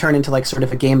actually can turn into sort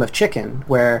of a game of chicken,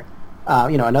 where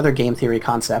another game theory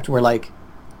concept where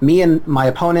me and my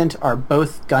opponent are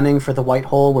both gunning for the white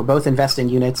hole. We're both investing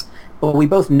units, but we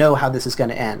both know how this is going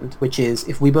to end, which is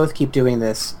if we both keep doing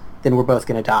this, then we're both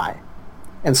going to die.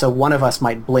 And so one of us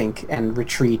might blink and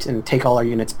retreat and take all our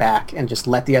units back and just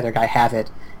let the other guy have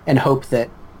it and hope that,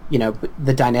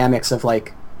 the dynamics of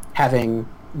having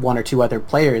one or two other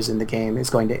players in the game is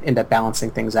going to end up balancing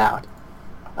things out.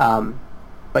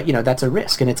 But, that's a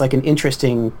risk, and it's an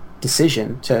interesting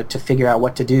decision to figure out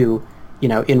what to do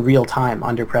in real time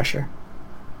under pressure.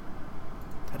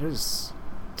 That is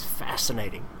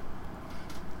fascinating.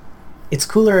 It's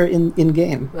cooler in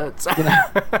game. That's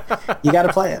You got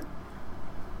to play it.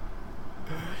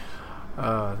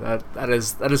 That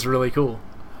is really cool.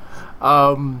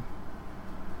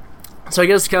 So I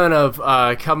guess kind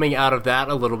of coming out of that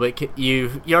a little bit,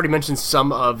 you already mentioned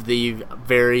some of the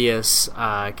various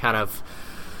kind of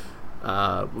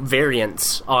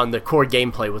variants on the core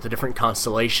gameplay with the different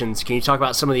constellations. Can you talk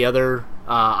about some of the other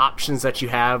options that you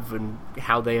have and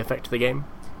how they affect the game?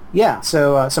 Yeah,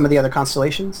 so some of the other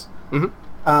constellations.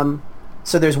 Mm-hmm.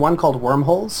 So there's one called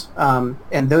wormholes,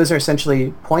 and those are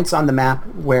essentially points on the map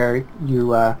where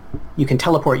you can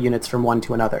teleport units from one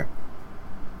to another.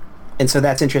 And so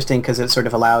that's interesting because it sort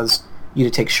of allows you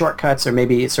to take shortcuts, or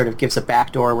maybe it sort of gives a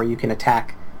backdoor where you can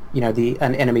attack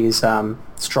an enemy's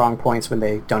strong points when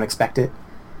they don't expect it.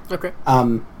 Okay.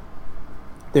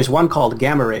 there's one called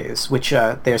gamma rays, which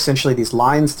they're essentially these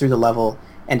lines through the level,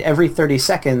 and every 30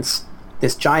 seconds,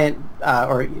 this giant,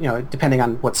 or depending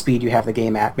on what speed you have the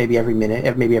game at, maybe every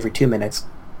minute, maybe every 2 minutes,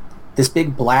 this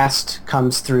big blast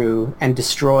comes through and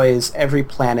destroys every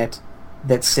planet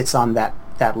that sits on that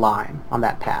line, on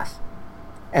that path.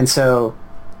 And so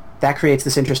that creates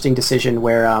this interesting decision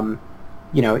where,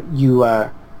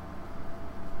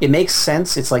 it makes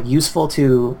sense. It's like useful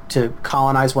to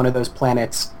colonize one of those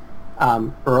planets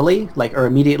early, or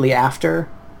immediately after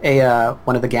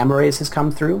one of the gamma rays has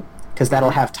come through, because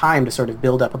that'll have time to sort of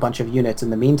build up a bunch of units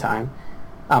in the meantime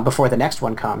before the next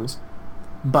one comes.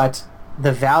 But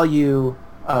the value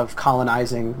of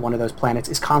colonizing one of those planets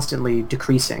is constantly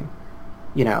decreasing,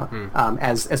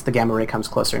 as the gamma ray comes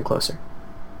closer and closer.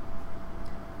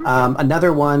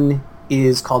 Another one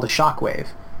is called a shockwave,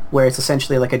 where it's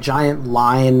essentially like a giant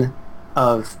line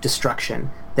of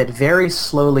destruction that very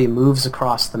slowly moves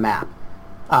across the map.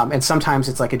 And sometimes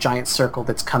it's like a giant circle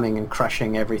that's coming and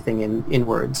crushing everything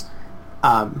inwards.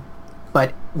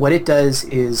 But what it does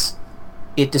is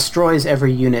it destroys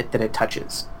every unit that it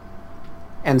touches.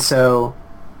 And so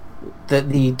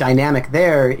the dynamic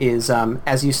there is,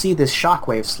 as you see this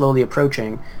shockwave slowly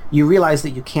approaching, you realize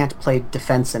that you can't play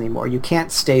defense anymore. You can't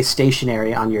stay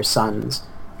stationary on your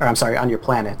on your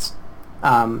planets,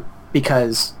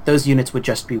 because those units would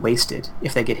just be wasted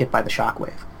if they get hit by the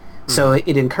shockwave. Mm-hmm. So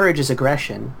it encourages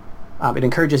aggression. It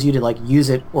encourages you to use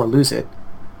it or lose it,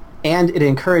 and it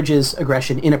encourages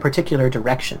aggression in a particular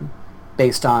direction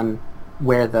based on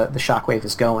where the shockwave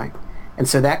is going. And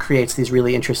so that creates these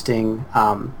really interesting,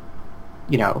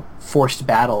 forced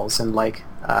battles and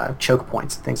choke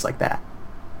points and things like that.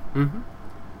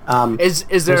 Mm-hmm.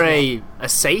 Is there a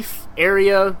safe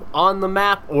area on the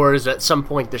map, or is at some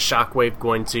point the shockwave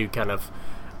going to kind of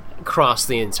cross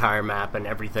the entire map and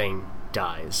everything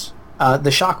dies?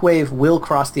 The shockwave will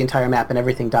cross the entire map and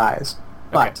everything dies,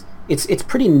 but it's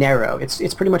pretty narrow.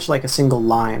 It's pretty much like a single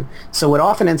line. So what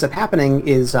often ends up happening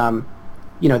is, the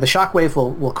shockwave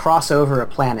will cross over a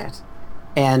planet,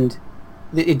 and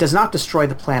it does not destroy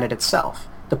the planet itself.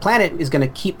 The planet is going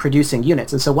to keep producing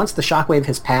units, and so once the shockwave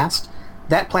has passed,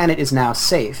 that planet is now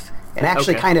safe and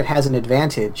actually kind of has an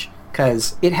advantage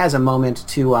because it has a moment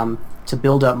to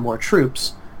build up more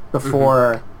troops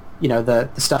before the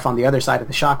stuff on the other side of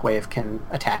the shockwave can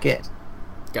attack it.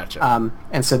 Gotcha.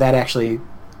 And so that actually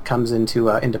comes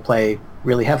into play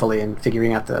really heavily in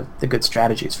figuring out the good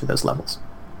strategies for those levels.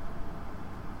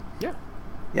 Yeah.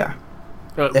 Yeah.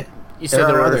 You said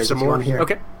there were some more here.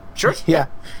 Okay. Sure. Yeah.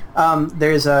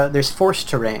 There's force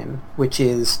terrain, which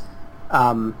is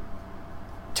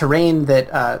terrain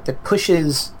that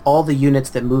pushes all the units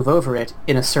that move over it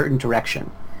in a certain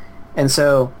direction. And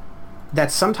so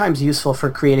that's sometimes useful for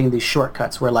creating these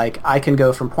shortcuts where I can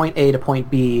go from point A to point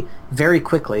B very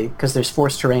quickly because there's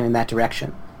force terrain in that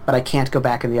direction, but I can't go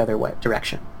back in the other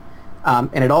direction.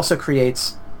 And it also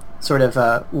creates sort of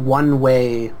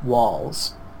one-way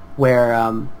walls where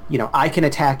I can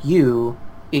attack you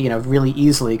really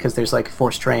easily because there's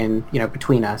force terrain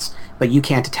between us, but you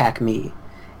can't attack me.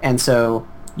 And so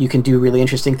you can do really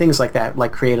interesting things like that,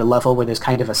 like create a level where there's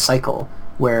kind of a cycle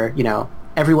where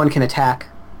everyone can attack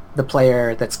the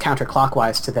player that's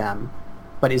counterclockwise to them,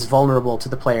 but is vulnerable to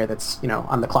the player that's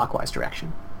on the clockwise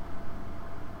direction.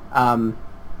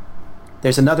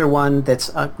 There's another one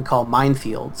that's we call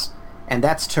minefields, and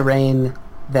that's terrain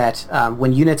that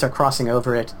when units are crossing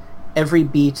over it, every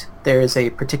beat there is a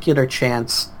particular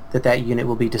chance that unit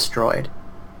will be destroyed.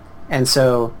 And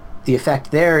so the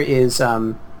effect there is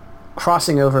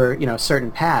crossing over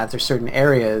certain paths or certain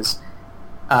areas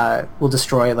will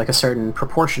destroy a certain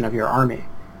proportion of your army.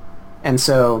 And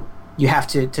so you have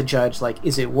to judge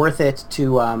is it worth it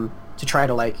to try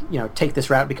to take this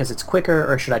route because it's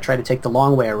quicker, or should I try to take the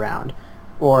long way around?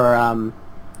 Or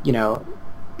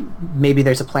maybe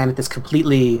there's a planet that's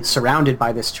completely surrounded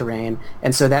by this terrain,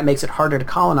 and so that makes it harder to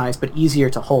colonize but easier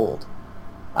to hold.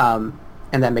 And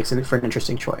that makes it for an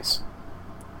interesting choice.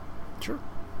 Sure.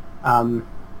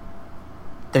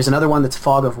 There's another one that's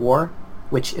Fog of War,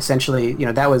 which essentially,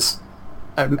 that was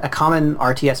a common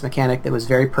RTS mechanic that was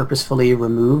very purposefully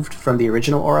removed from the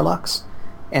original Auralux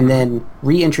and then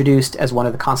reintroduced as one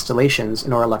of the constellations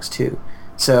in Auralux 2.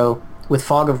 So with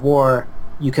Fog of War,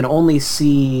 you can only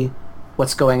see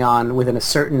what's going on within a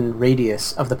certain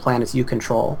radius of the planets you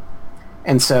control.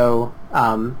 And so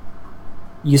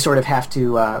you sort of have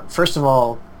to, first of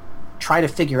all, try to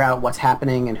figure out what's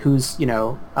happening and who's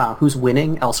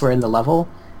winning elsewhere in the level,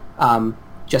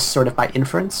 just sort of by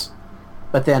inference.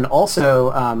 But then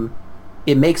also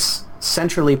it makes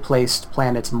centrally placed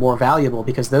planets more valuable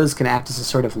because those can act as a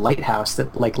sort of lighthouse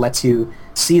that like lets you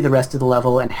see the rest of the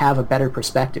level and have a better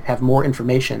perspective, have more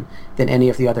information than any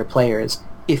of the other players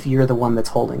if you're the one that's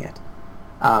holding it.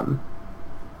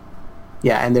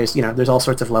 Yeah, and there's all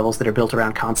sorts of levels that are built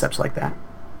around concepts like that.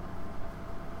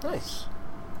 Nice.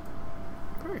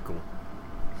 Very cool.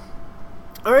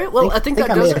 All right, well, I think that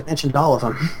I does may have mentioned all of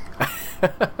them.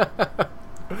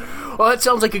 Well, that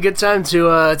sounds like a good time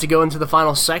to go into the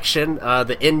final section,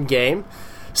 the end game.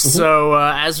 So,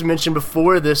 as we mentioned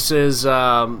before, this is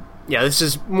this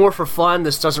is more for fun.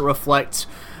 This doesn't reflect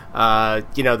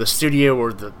the studio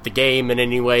or the game in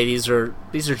any way. These are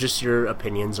just your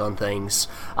opinions on things.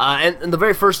 And the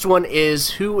very first one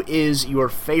is, who is your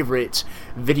favorite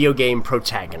video game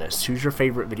protagonist? Who's your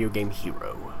favorite video game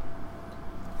hero?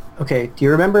 Okay, do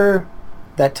you remember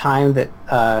that time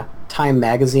that Time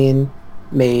Magazine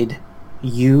made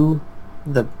you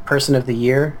the person of the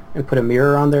year and put a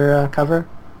mirror on their cover?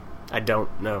 I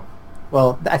don't know.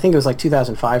 Well, I think it was like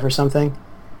 2005 or something.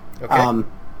 Okay.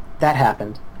 That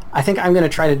happened. I think I'm going to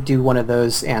try to do one of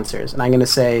those answers, and I'm going to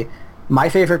say my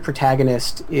favorite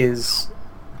protagonist is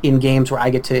in games where I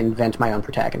get to invent my own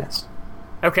protagonist.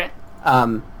 Okay.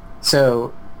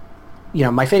 So,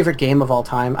 my favorite game of all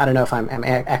time, I don't know if I'm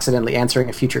accidentally answering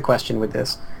a future question with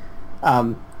this.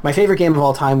 My favorite game of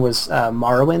all time was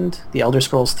Morrowind, The Elder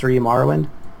Scrolls 3 Morrowind.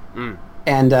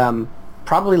 And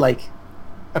probably like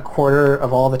a quarter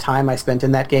of all the time I spent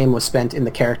in that game was spent in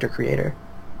the character creator.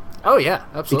 Oh, yeah,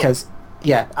 absolutely. Because,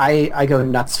 I go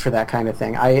nuts for that kind of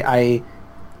thing. I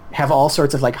have all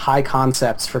sorts of like high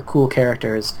concepts for cool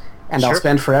characters, and I'll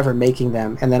spend forever making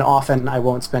them, and then often I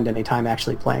won't spend any time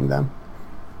actually playing them.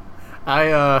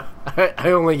 I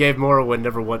only gave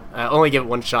Morrowind I only gave it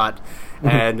one shot,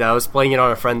 and I was playing it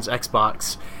on a friend's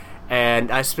Xbox,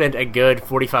 and I spent a good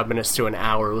 45 minutes to an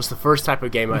hour. It was the first type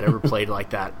of game I'd ever played like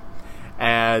that,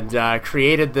 and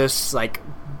created this like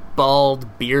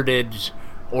bald, bearded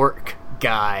orc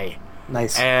guy.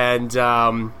 Nice. And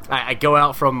I go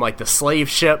out from like the slave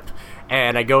ship,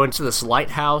 and I go into this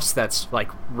lighthouse that's like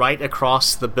right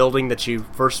across the building that you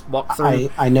first walk through.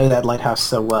 I know that lighthouse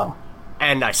so well.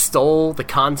 And I stole the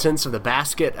contents of the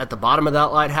basket at the bottom of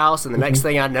that lighthouse, and the next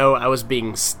thing I know, I was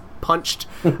being punched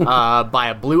by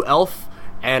a blue elf,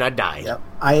 and I died. Yep.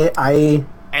 I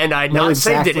not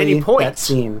saved at any point. That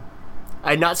scene.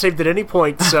 I had not saved at any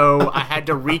point, so I had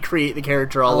to recreate the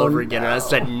character all over again, and I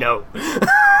said no.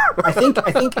 I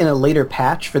think in a later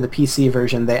patch for the PC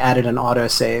version, they added an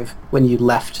autosave when you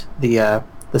left the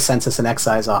Census and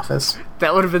Excise office.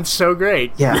 That would have been so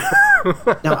great. Yeah.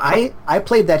 No, I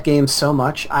played that game so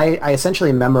much. I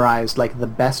essentially memorized like the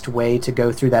best way to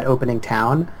go through that opening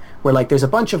town, where like there's a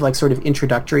bunch of like sort of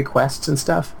introductory quests and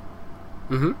stuff.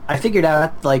 I figured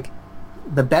out like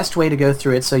the best way to go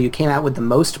through it, so you came out with the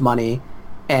most money,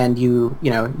 and you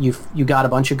got a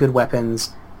bunch of good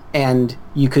weapons, and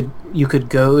you could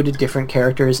goad different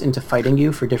characters into fighting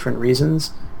you for different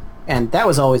reasons. And that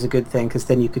was always a good thing, because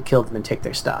then you could kill them and take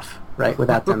their stuff, right,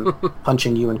 without them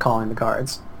punching you and calling the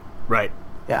guards. Right.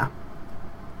 Yeah.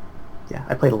 Yeah,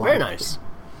 I played a lot. Very nice.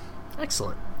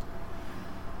 Excellent.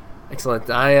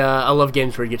 I love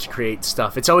games where you get to create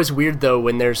stuff. It's always weird, though,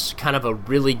 when there's kind of a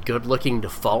really good-looking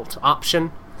default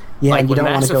option. Yeah, like and you don't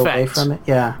want to go away Effect. from it.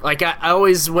 Yeah. Like, I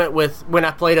always went with, when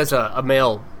I played as a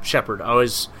male shepherd, I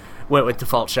always went with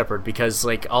default shepherd, because,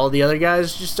 like, all the other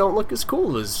guys just don't look as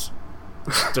cool as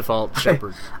default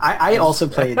shepherd. I also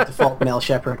played default male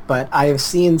shepherd, but I have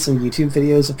seen some YouTube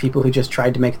videos of people who just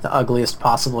tried to make the ugliest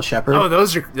possible shepherd. Oh,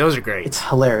 those are great. It's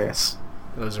hilarious.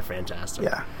 Those are fantastic.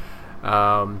 Yeah.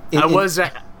 I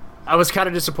was kind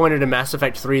of disappointed in Mass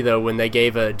Effect 3, though, when they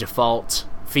gave a default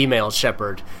female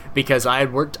shepherd, because I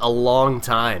had worked a long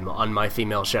time on my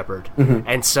female shepherd,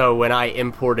 and so when I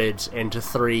imported into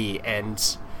 3,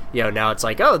 and now it's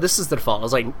like, oh, this is the default, I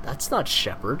was like, that's not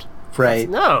shepherd. Right.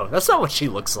 That's not what she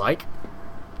looks like.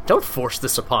 Don't force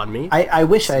this upon me. I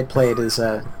wish I had played as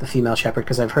the female shepherd,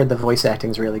 because I've heard the voice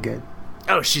acting's really good.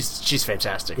 Oh, she's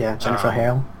fantastic. Yeah, Jennifer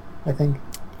Hale, I think.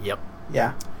 Yep.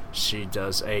 Yeah. She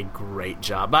does a great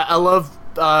job. I love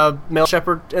male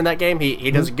shepherd in that game.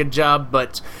 He does a good job,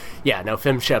 but yeah, no,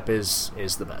 Fem Shep is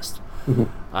the best.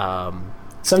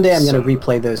 Someday I'm going to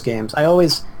replay those games.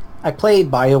 I play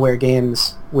BioWare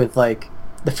games with like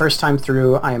the first time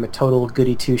through, I am a total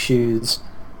goody two shoes.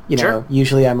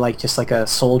 Usually I'm like just like a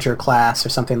soldier class or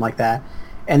something like that.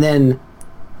 And then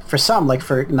for some, like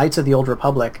for Knights of the Old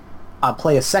Republic, I'll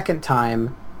play a second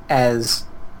time as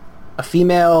a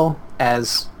female,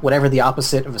 as whatever the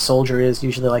opposite of a soldier is,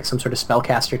 usually like some sort of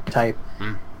spellcaster type,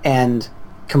 and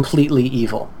completely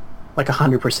evil, like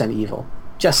 100% evil.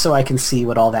 just so I can see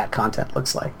what all that content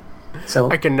looks like. So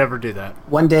I can never do that.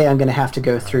 One day I'm going to have to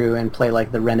go through and play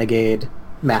like the Renegade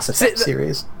Mass Effect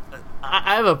series.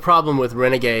 I have a problem with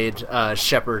Renegade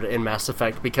Shepard in Mass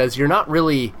Effect because you're not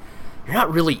really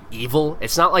evil.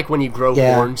 It's not like when you grow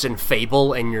horns in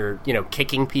Fable and you're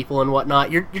kicking people and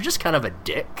whatnot. You're just kind of a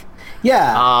dick.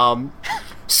 Yeah.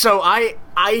 So I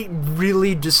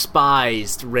really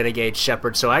despised Renegade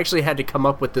Shepard. So I actually had to come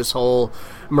up with this whole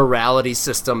morality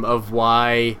system of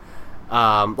why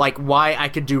I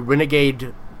could do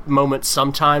Renegade moments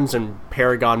sometimes and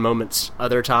Paragon moments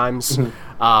other times.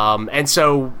 Mm-hmm. And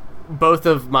so both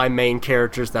of my main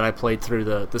characters that I played through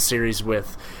the series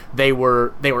with, they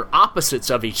were opposites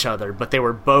of each other, but they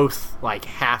were both like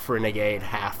half Renegade,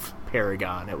 half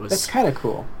Paragon. That's kind of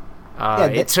cool.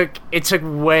 It took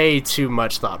way too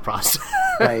much thought process.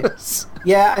 Right.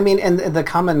 Yeah, I mean, and the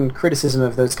common criticism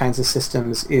of those kinds of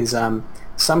systems is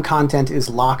some content is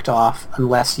locked off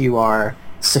unless you are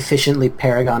sufficiently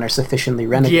Paragon or sufficiently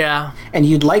Renegade. Yeah. And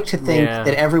you'd like to think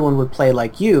that everyone would play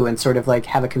like you and sort of like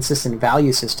have a consistent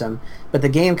value system, but the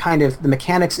game the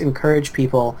mechanics encourage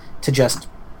people to just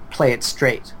play it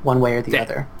straight, one way or the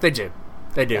other. They do.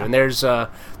 Yeah. And there's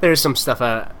some stuff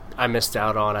I missed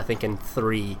out on, I think, in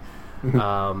 3.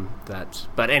 Mm-hmm.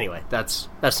 But anyway, that's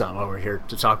not what we're here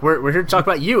to talk. We're here to talk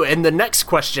about you. And the next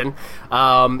question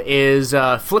is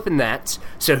flipping that.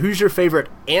 So, who's your favorite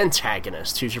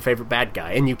antagonist? Who's your favorite bad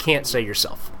guy? And you can't say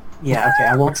yourself. Yeah, okay,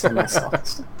 I won't say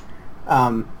myself.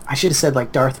 I should have said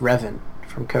like Darth Revan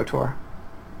from KOTOR,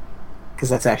 because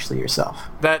that's actually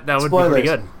yourself. That would be pretty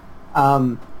good.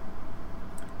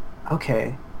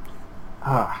 Okay.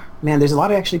 Man, there's a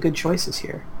lot of actually good choices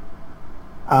here.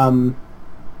 I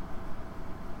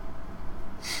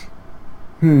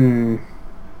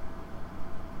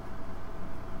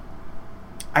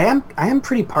am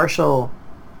pretty partial,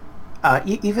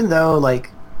 even though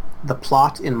like the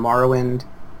plot in Morrowind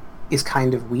is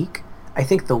kind of weak. I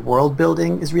think the world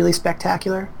building is really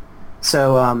spectacular.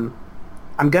 So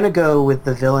I'm gonna go with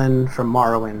the villain from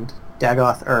Morrowind,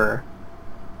 Dagoth Ur,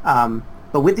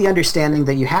 but with the understanding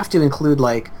that you have to include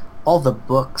like all the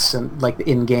books and like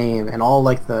in game and all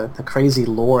like the crazy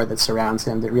lore that surrounds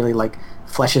him that really like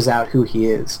fleshes out who he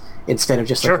is, instead of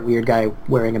just like a weird guy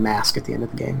wearing a mask at the end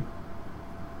of the game.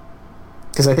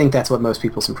 Because I think that's what most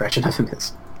people's impression of him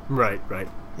is. Right.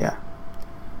 Yeah.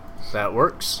 That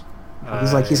works.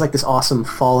 He's like this awesome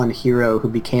fallen hero who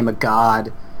became a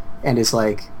god and is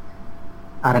like,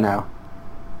 I don't know,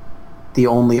 the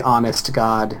only honest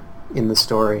god in the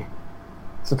story,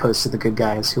 as opposed to the good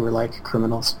guys who were like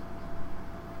criminals.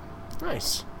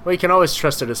 Nice. Well, you can always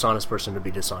trust a dishonest person to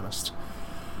be dishonest.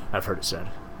 I've heard it said.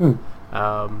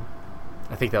 I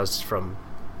think that was from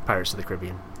Pirates of the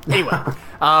Caribbean. Anyway,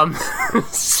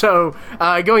 so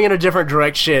going in a different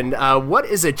direction, what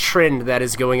is a trend that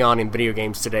is going on in video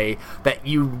games today that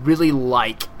you really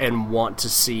like and want to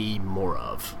see more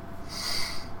of?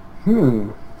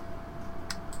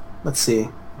 Let's see.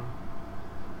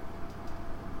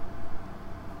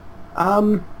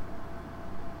 I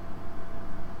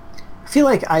feel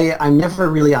like I'm never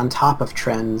really on top of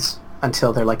trends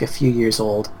until they're like a few years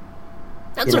old.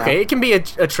 That's okay. It can be a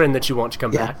trend that you want to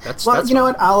come back. That's you know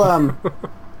what? I'll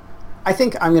I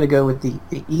think I'm going to go with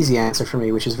the easy answer for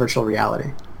me, which is virtual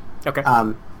reality. Okay.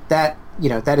 That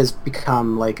has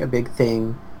become like a big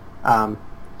thing.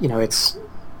 It's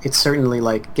certainly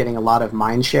like getting a lot of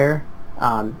mind share.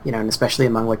 And especially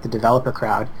among like the developer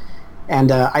crowd.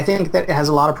 And I think that it has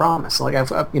a lot of promise. Like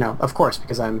of course,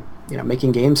 because I'm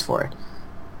making games for it.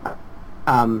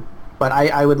 But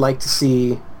I would like to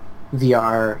see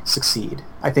VR succeed.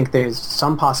 I think there's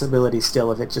some possibility still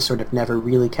of it just sort of never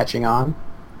really catching on,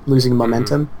 losing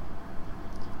momentum.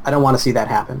 Mm-hmm. I don't want to see that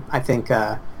happen. I think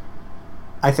it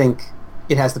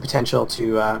has the potential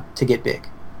to get big,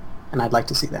 and I'd like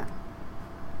to see that.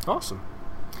 Awesome.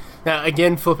 Now,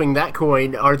 again, flipping that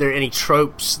coin, are there any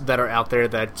tropes that are out there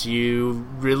that you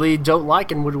really don't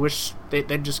like and would wish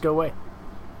they'd just go away?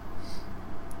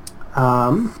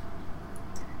 I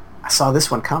saw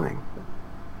this one coming.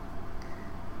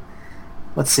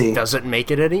 Let's see. Doesn't make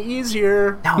it any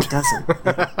easier. No, it doesn't.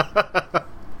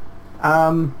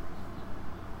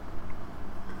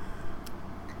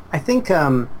 I think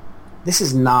this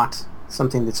is not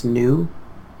something that's new,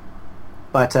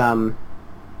 but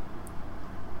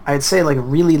I'd say like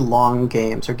really long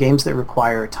games or games that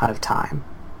require a ton of time.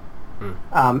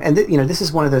 And this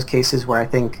is one of those cases where I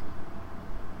think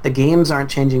the games aren't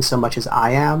changing so much as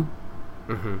I am.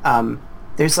 Mm-hmm.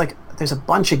 There's a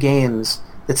bunch of games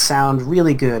that sound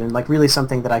really good and like really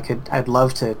something that I'd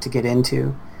love to get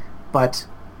into, but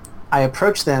I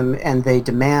approach them and they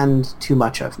demand too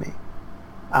much of me.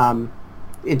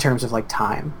 in terms of like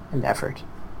time and effort.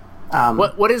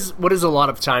 What is a lot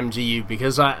of time to you?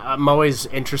 Because I'm always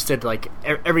interested. Like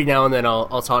every now and then,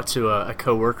 I'll talk to a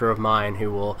coworker of mine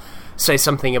who will say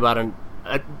something about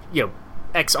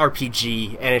X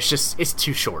RPG, and it's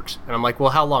too short. And I'm like,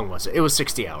 well, how long was it? It was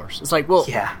 60 hours. It's like, well,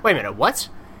 yeah. Wait a minute, what?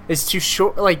 It's too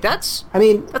short. Like that's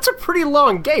a pretty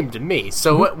long game to me.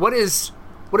 So what is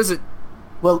it?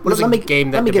 Well, what is a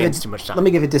game that demands too much time? Let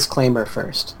me give a disclaimer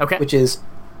first. Okay. Which is,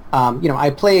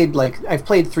 I've played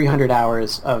 300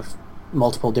 hours of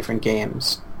multiple different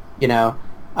games,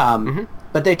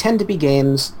 but they tend to be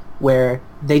games where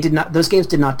those games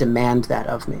did not demand that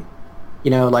of me.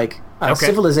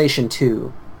 Civilization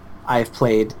 2, I've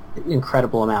played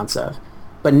incredible amounts of,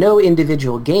 but no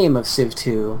individual game of Civ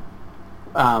 2,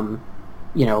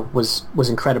 was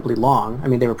incredibly long. I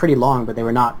mean, they were pretty long, but they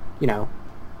were not,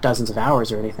 dozens of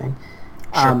hours or anything.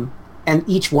 Sure. And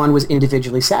each one was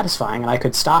individually satisfying, and I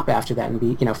could stop after that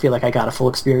and feel like I got a full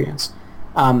experience.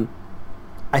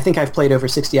 I think I've played over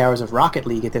 60 hours of Rocket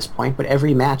League at this point, but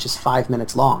every match is 5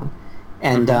 minutes long.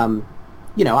 And,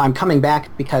 I'm coming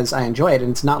back because I enjoy it,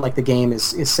 and it's not like the game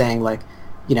is saying, like,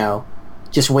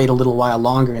 just wait a little while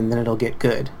longer and then it'll get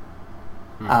good.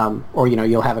 Or,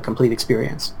 you'll have a complete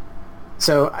experience.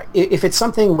 So if it's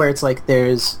something where it's like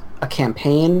there's a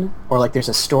campaign or like there's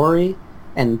a story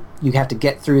and you have to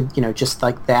get through, just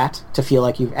like that to feel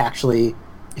like you've actually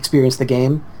experienced the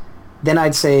game, then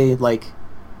I'd say, like,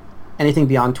 anything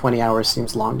beyond 20 hours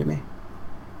seems long to me.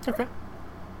 Okay.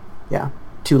 Yeah.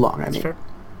 Too long, I mean. Sure.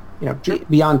 Sure.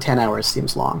 Beyond 10 hours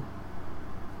seems long.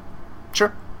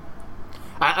 Sure.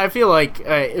 I feel like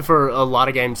for a lot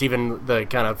of games, even the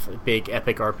kind of big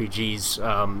epic RPGs,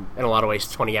 in a lot of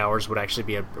ways, 20 hours would actually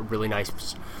be a really nice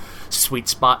sweet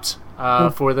spot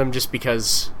for them, just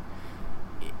because,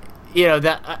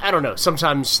 that I don't know,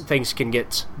 sometimes things can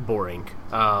get boring.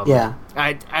 Yeah.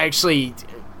 I actually,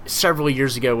 several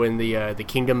years ago when the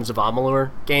Kingdoms of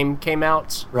Amalur game came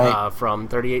out, right. From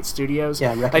 38 Studios,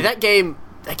 that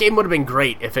game would have been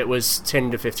great if it was 10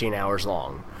 to 15 hours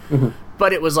long. Mm-hmm.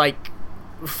 But it was like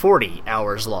 40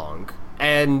 hours long.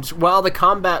 And while the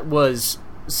combat was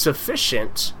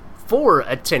sufficient for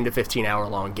a 10 to 15 hour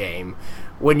long game,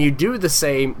 when you're doing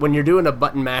a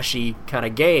button mashy kind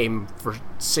of game for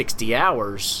 60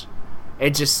 hours,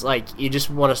 it just, like, you just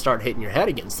want to start hitting your head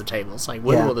against the table. It's like,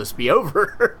 when will this be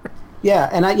over? Yeah,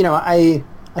 and I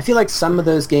feel like some of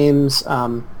those games,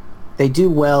 they do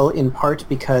well in part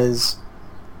because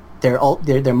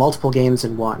they're multiple games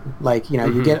in one. Like,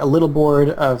 you get a little bored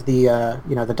of the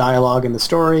the dialogue and the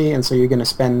story, and so you're going to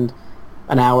spend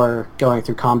an hour going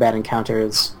through combat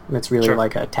encounters, and it's really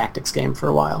like a tactics game for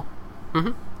a while.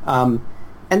 Mm-hmm.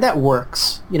 And that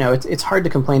works. It's hard to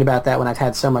complain about that when I've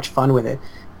had so much fun with it.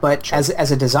 But as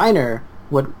a designer,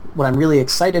 what I'm really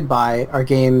excited by are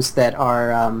games that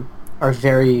are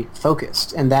very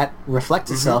focused, and that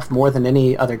reflects itself more than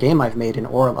any other game I've made in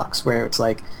Orlux, where it's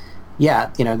like,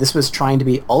 this was trying to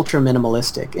be ultra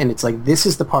minimalistic, and it's like, this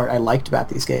is the part I liked about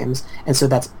these games, and so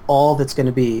that's all that's going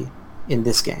to be in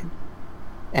this game.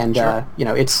 And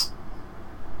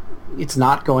it's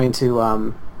not going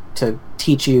to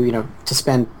teach you, to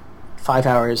spend 5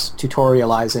 hours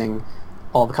tutorializing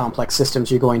all the complex systems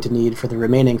you're going to need for the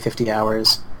remaining 50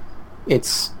 hours.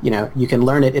 It's, you can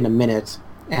learn it in a minute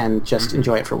and just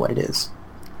enjoy it for what it is.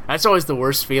 That's always the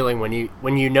worst feeling, when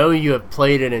you know you have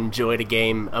played and enjoyed a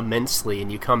game immensely, and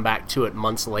you come back to it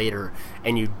months later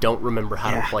and you don't remember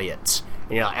how to play it.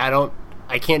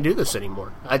 I can't do this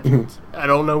anymore. I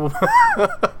don't know.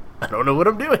 I don't know what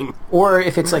I'm doing. Or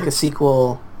if it's like a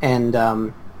sequel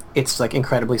and it's like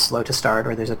incredibly slow to start,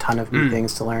 or there's a ton of new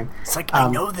things to learn. It's like, I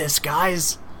know this,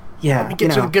 guys. Yeah, let me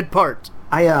get to the good part.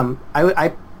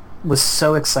 I was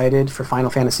so excited for Final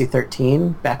Fantasy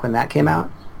 13 back when that came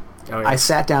out. Oh, yeah. I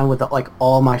sat down with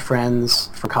all my friends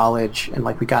from college, and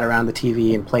we got around the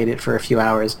TV and played it for a few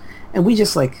hours, and we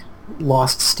just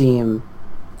lost steam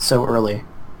so early,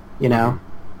 and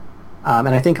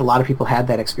I think a lot of people had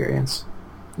that experience.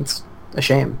 It's a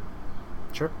shame.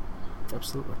 Sure,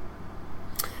 absolutely.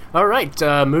 All right,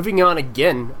 moving on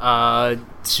again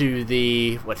to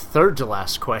the third to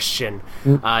last question.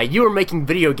 You are making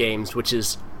video games, which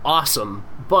is awesome,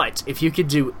 but if you could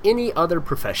do any other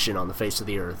profession on the face of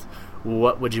the earth,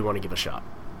 what would you want to give a shot?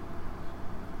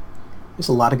 There's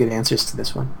a lot of good answers to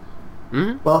this one.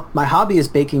 Mm-hmm. Well, my hobby is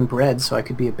baking bread, so I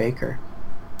could be a baker.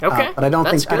 Okay, but I don't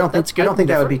think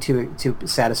that would be too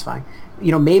satisfying.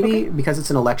 Maybe because it's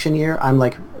an election year, I'm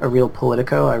like a real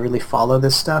politico. I really follow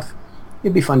this stuff.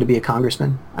 It'd be fun to be a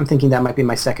congressman. I'm thinking that might be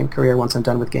my second career once I'm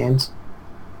done with games.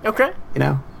 Okay. You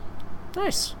know?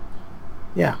 Nice.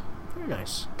 Yeah. Very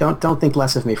nice. Don't think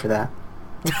less of me for that.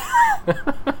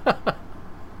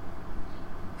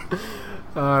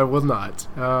 I will not.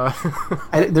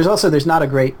 There's not a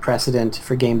great precedent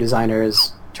for game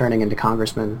designers turning into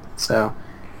congressmen, so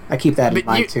I keep that in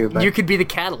mind too. But you could be the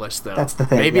catalyst, though. That's the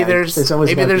thing. Maybe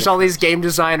there's all these game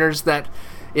designers that,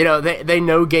 they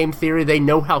know game theory, they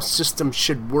know how systems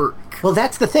should work. Well,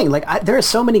 that's the thing. Like, there are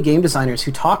so many game designers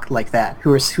who talk like that,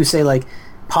 who say like,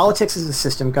 politics is a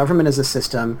system, government is a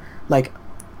system, like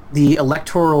the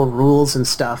electoral rules and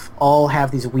stuff all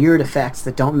have these weird effects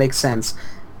that don't make sense.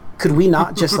 Could we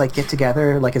not just like get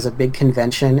together like as a big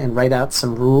convention and write out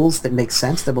some rules that make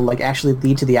sense that will like actually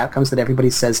lead to the outcomes that everybody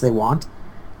says they want?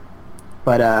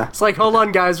 But it's like, hold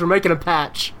on, guys, we're making a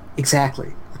patch.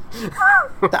 Exactly.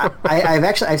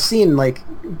 I've seen like,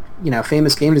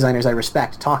 famous game designers I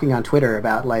respect talking on Twitter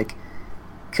about like,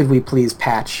 could we please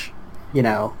patch,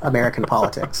 American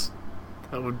politics?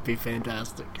 That would be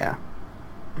fantastic. Yeah.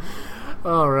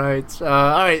 All right.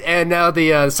 And now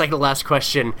the second to last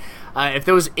question. If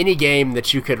there was any game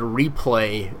that you could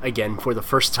replay again for the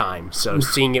first time, so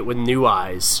seeing it with new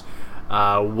eyes,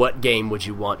 what game would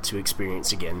you want to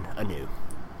experience again anew?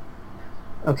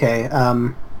 Okay.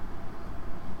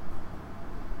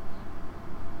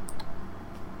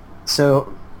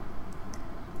 So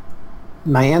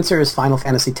my answer is Final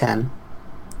Fantasy X,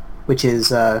 which is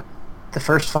the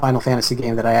first Final Fantasy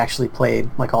game that I actually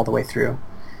played like all the way through.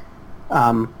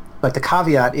 But the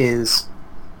caveat is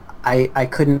I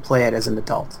couldn't play it as an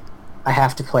adult. I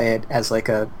have to play it as like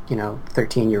a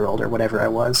 13-year-old or whatever I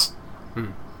was,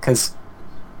 because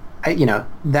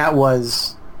that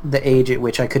was the age at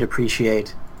which I could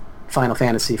appreciate Final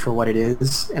Fantasy for what it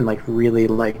is and like really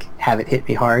like have it hit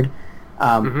me hard.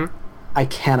 I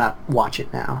cannot watch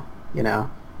it now.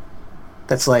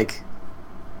 That's like,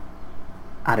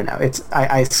 I don't know. It's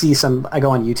I see I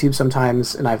go on YouTube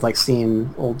sometimes and I've like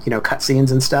seen old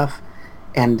cutscenes and stuff,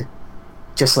 and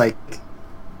just like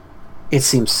it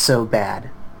seems so bad.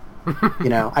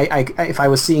 I if I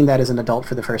was seeing that as an adult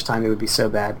for the first time, it would be so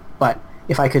bad. But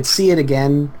if I could see it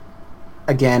again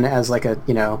as like a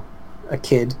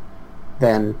kid,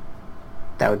 then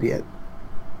that would be it.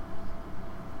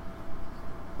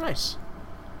 Nice.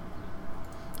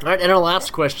 All right, and our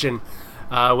last question.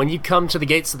 When you come to the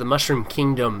gates of the Mushroom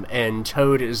Kingdom and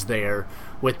Toad is there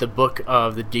with the book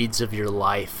of the deeds of your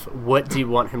life, what do you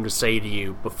want him to say to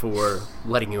you before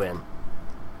letting you in?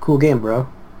 Cool game, bro.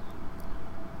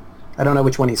 I don't know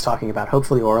which one he's talking about.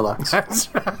 Hopefully Orlux.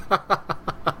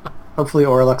 Hopefully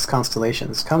Orlux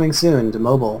Constellations. Coming soon to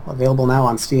mobile. Available now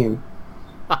on Steam.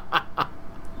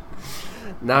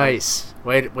 Nice.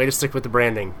 Way to stick with the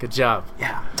branding. Good job.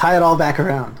 Yeah. Tie it all back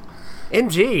around.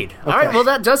 Indeed. Okay. All right, well,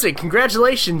 that does it.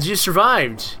 Congratulations. You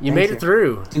survived. You made it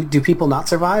through. Do people not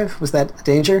survive? Was that a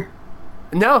danger?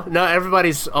 No,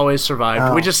 everybody's always survived.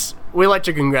 Oh. We like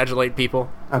to congratulate people.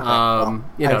 Okay. I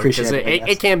appreciate it.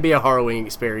 It can be a harrowing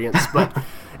experience, but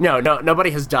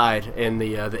nobody has died in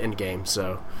the end game,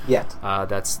 so yet.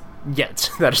 That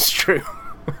is true.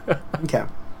 Okay.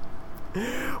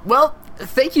 Well,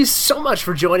 thank you so much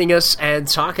for joining us and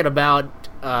talking about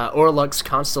Orlux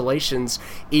Constellations.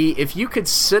 If you could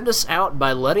send us out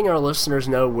by letting our listeners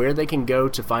know where they can go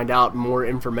to find out more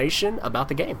information about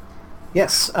the game.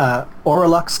 Yes,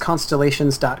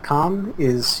 AuroluxConstellations.com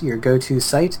is your go-to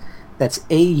site. That's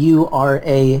AURALUX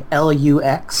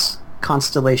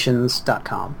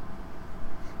Constellations.com.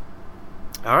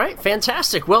 All right,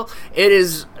 fantastic. Well, it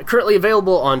is currently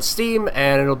available on Steam,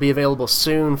 and it'll be available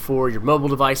soon for your mobile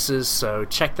devices, so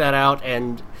check that out.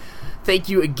 And thank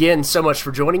you again so much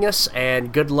for joining us,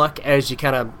 and good luck as you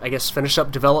kind of, finish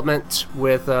up development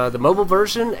with the mobile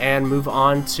version and move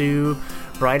on to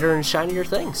brighter and shinier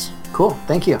things. Cool,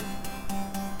 thank you.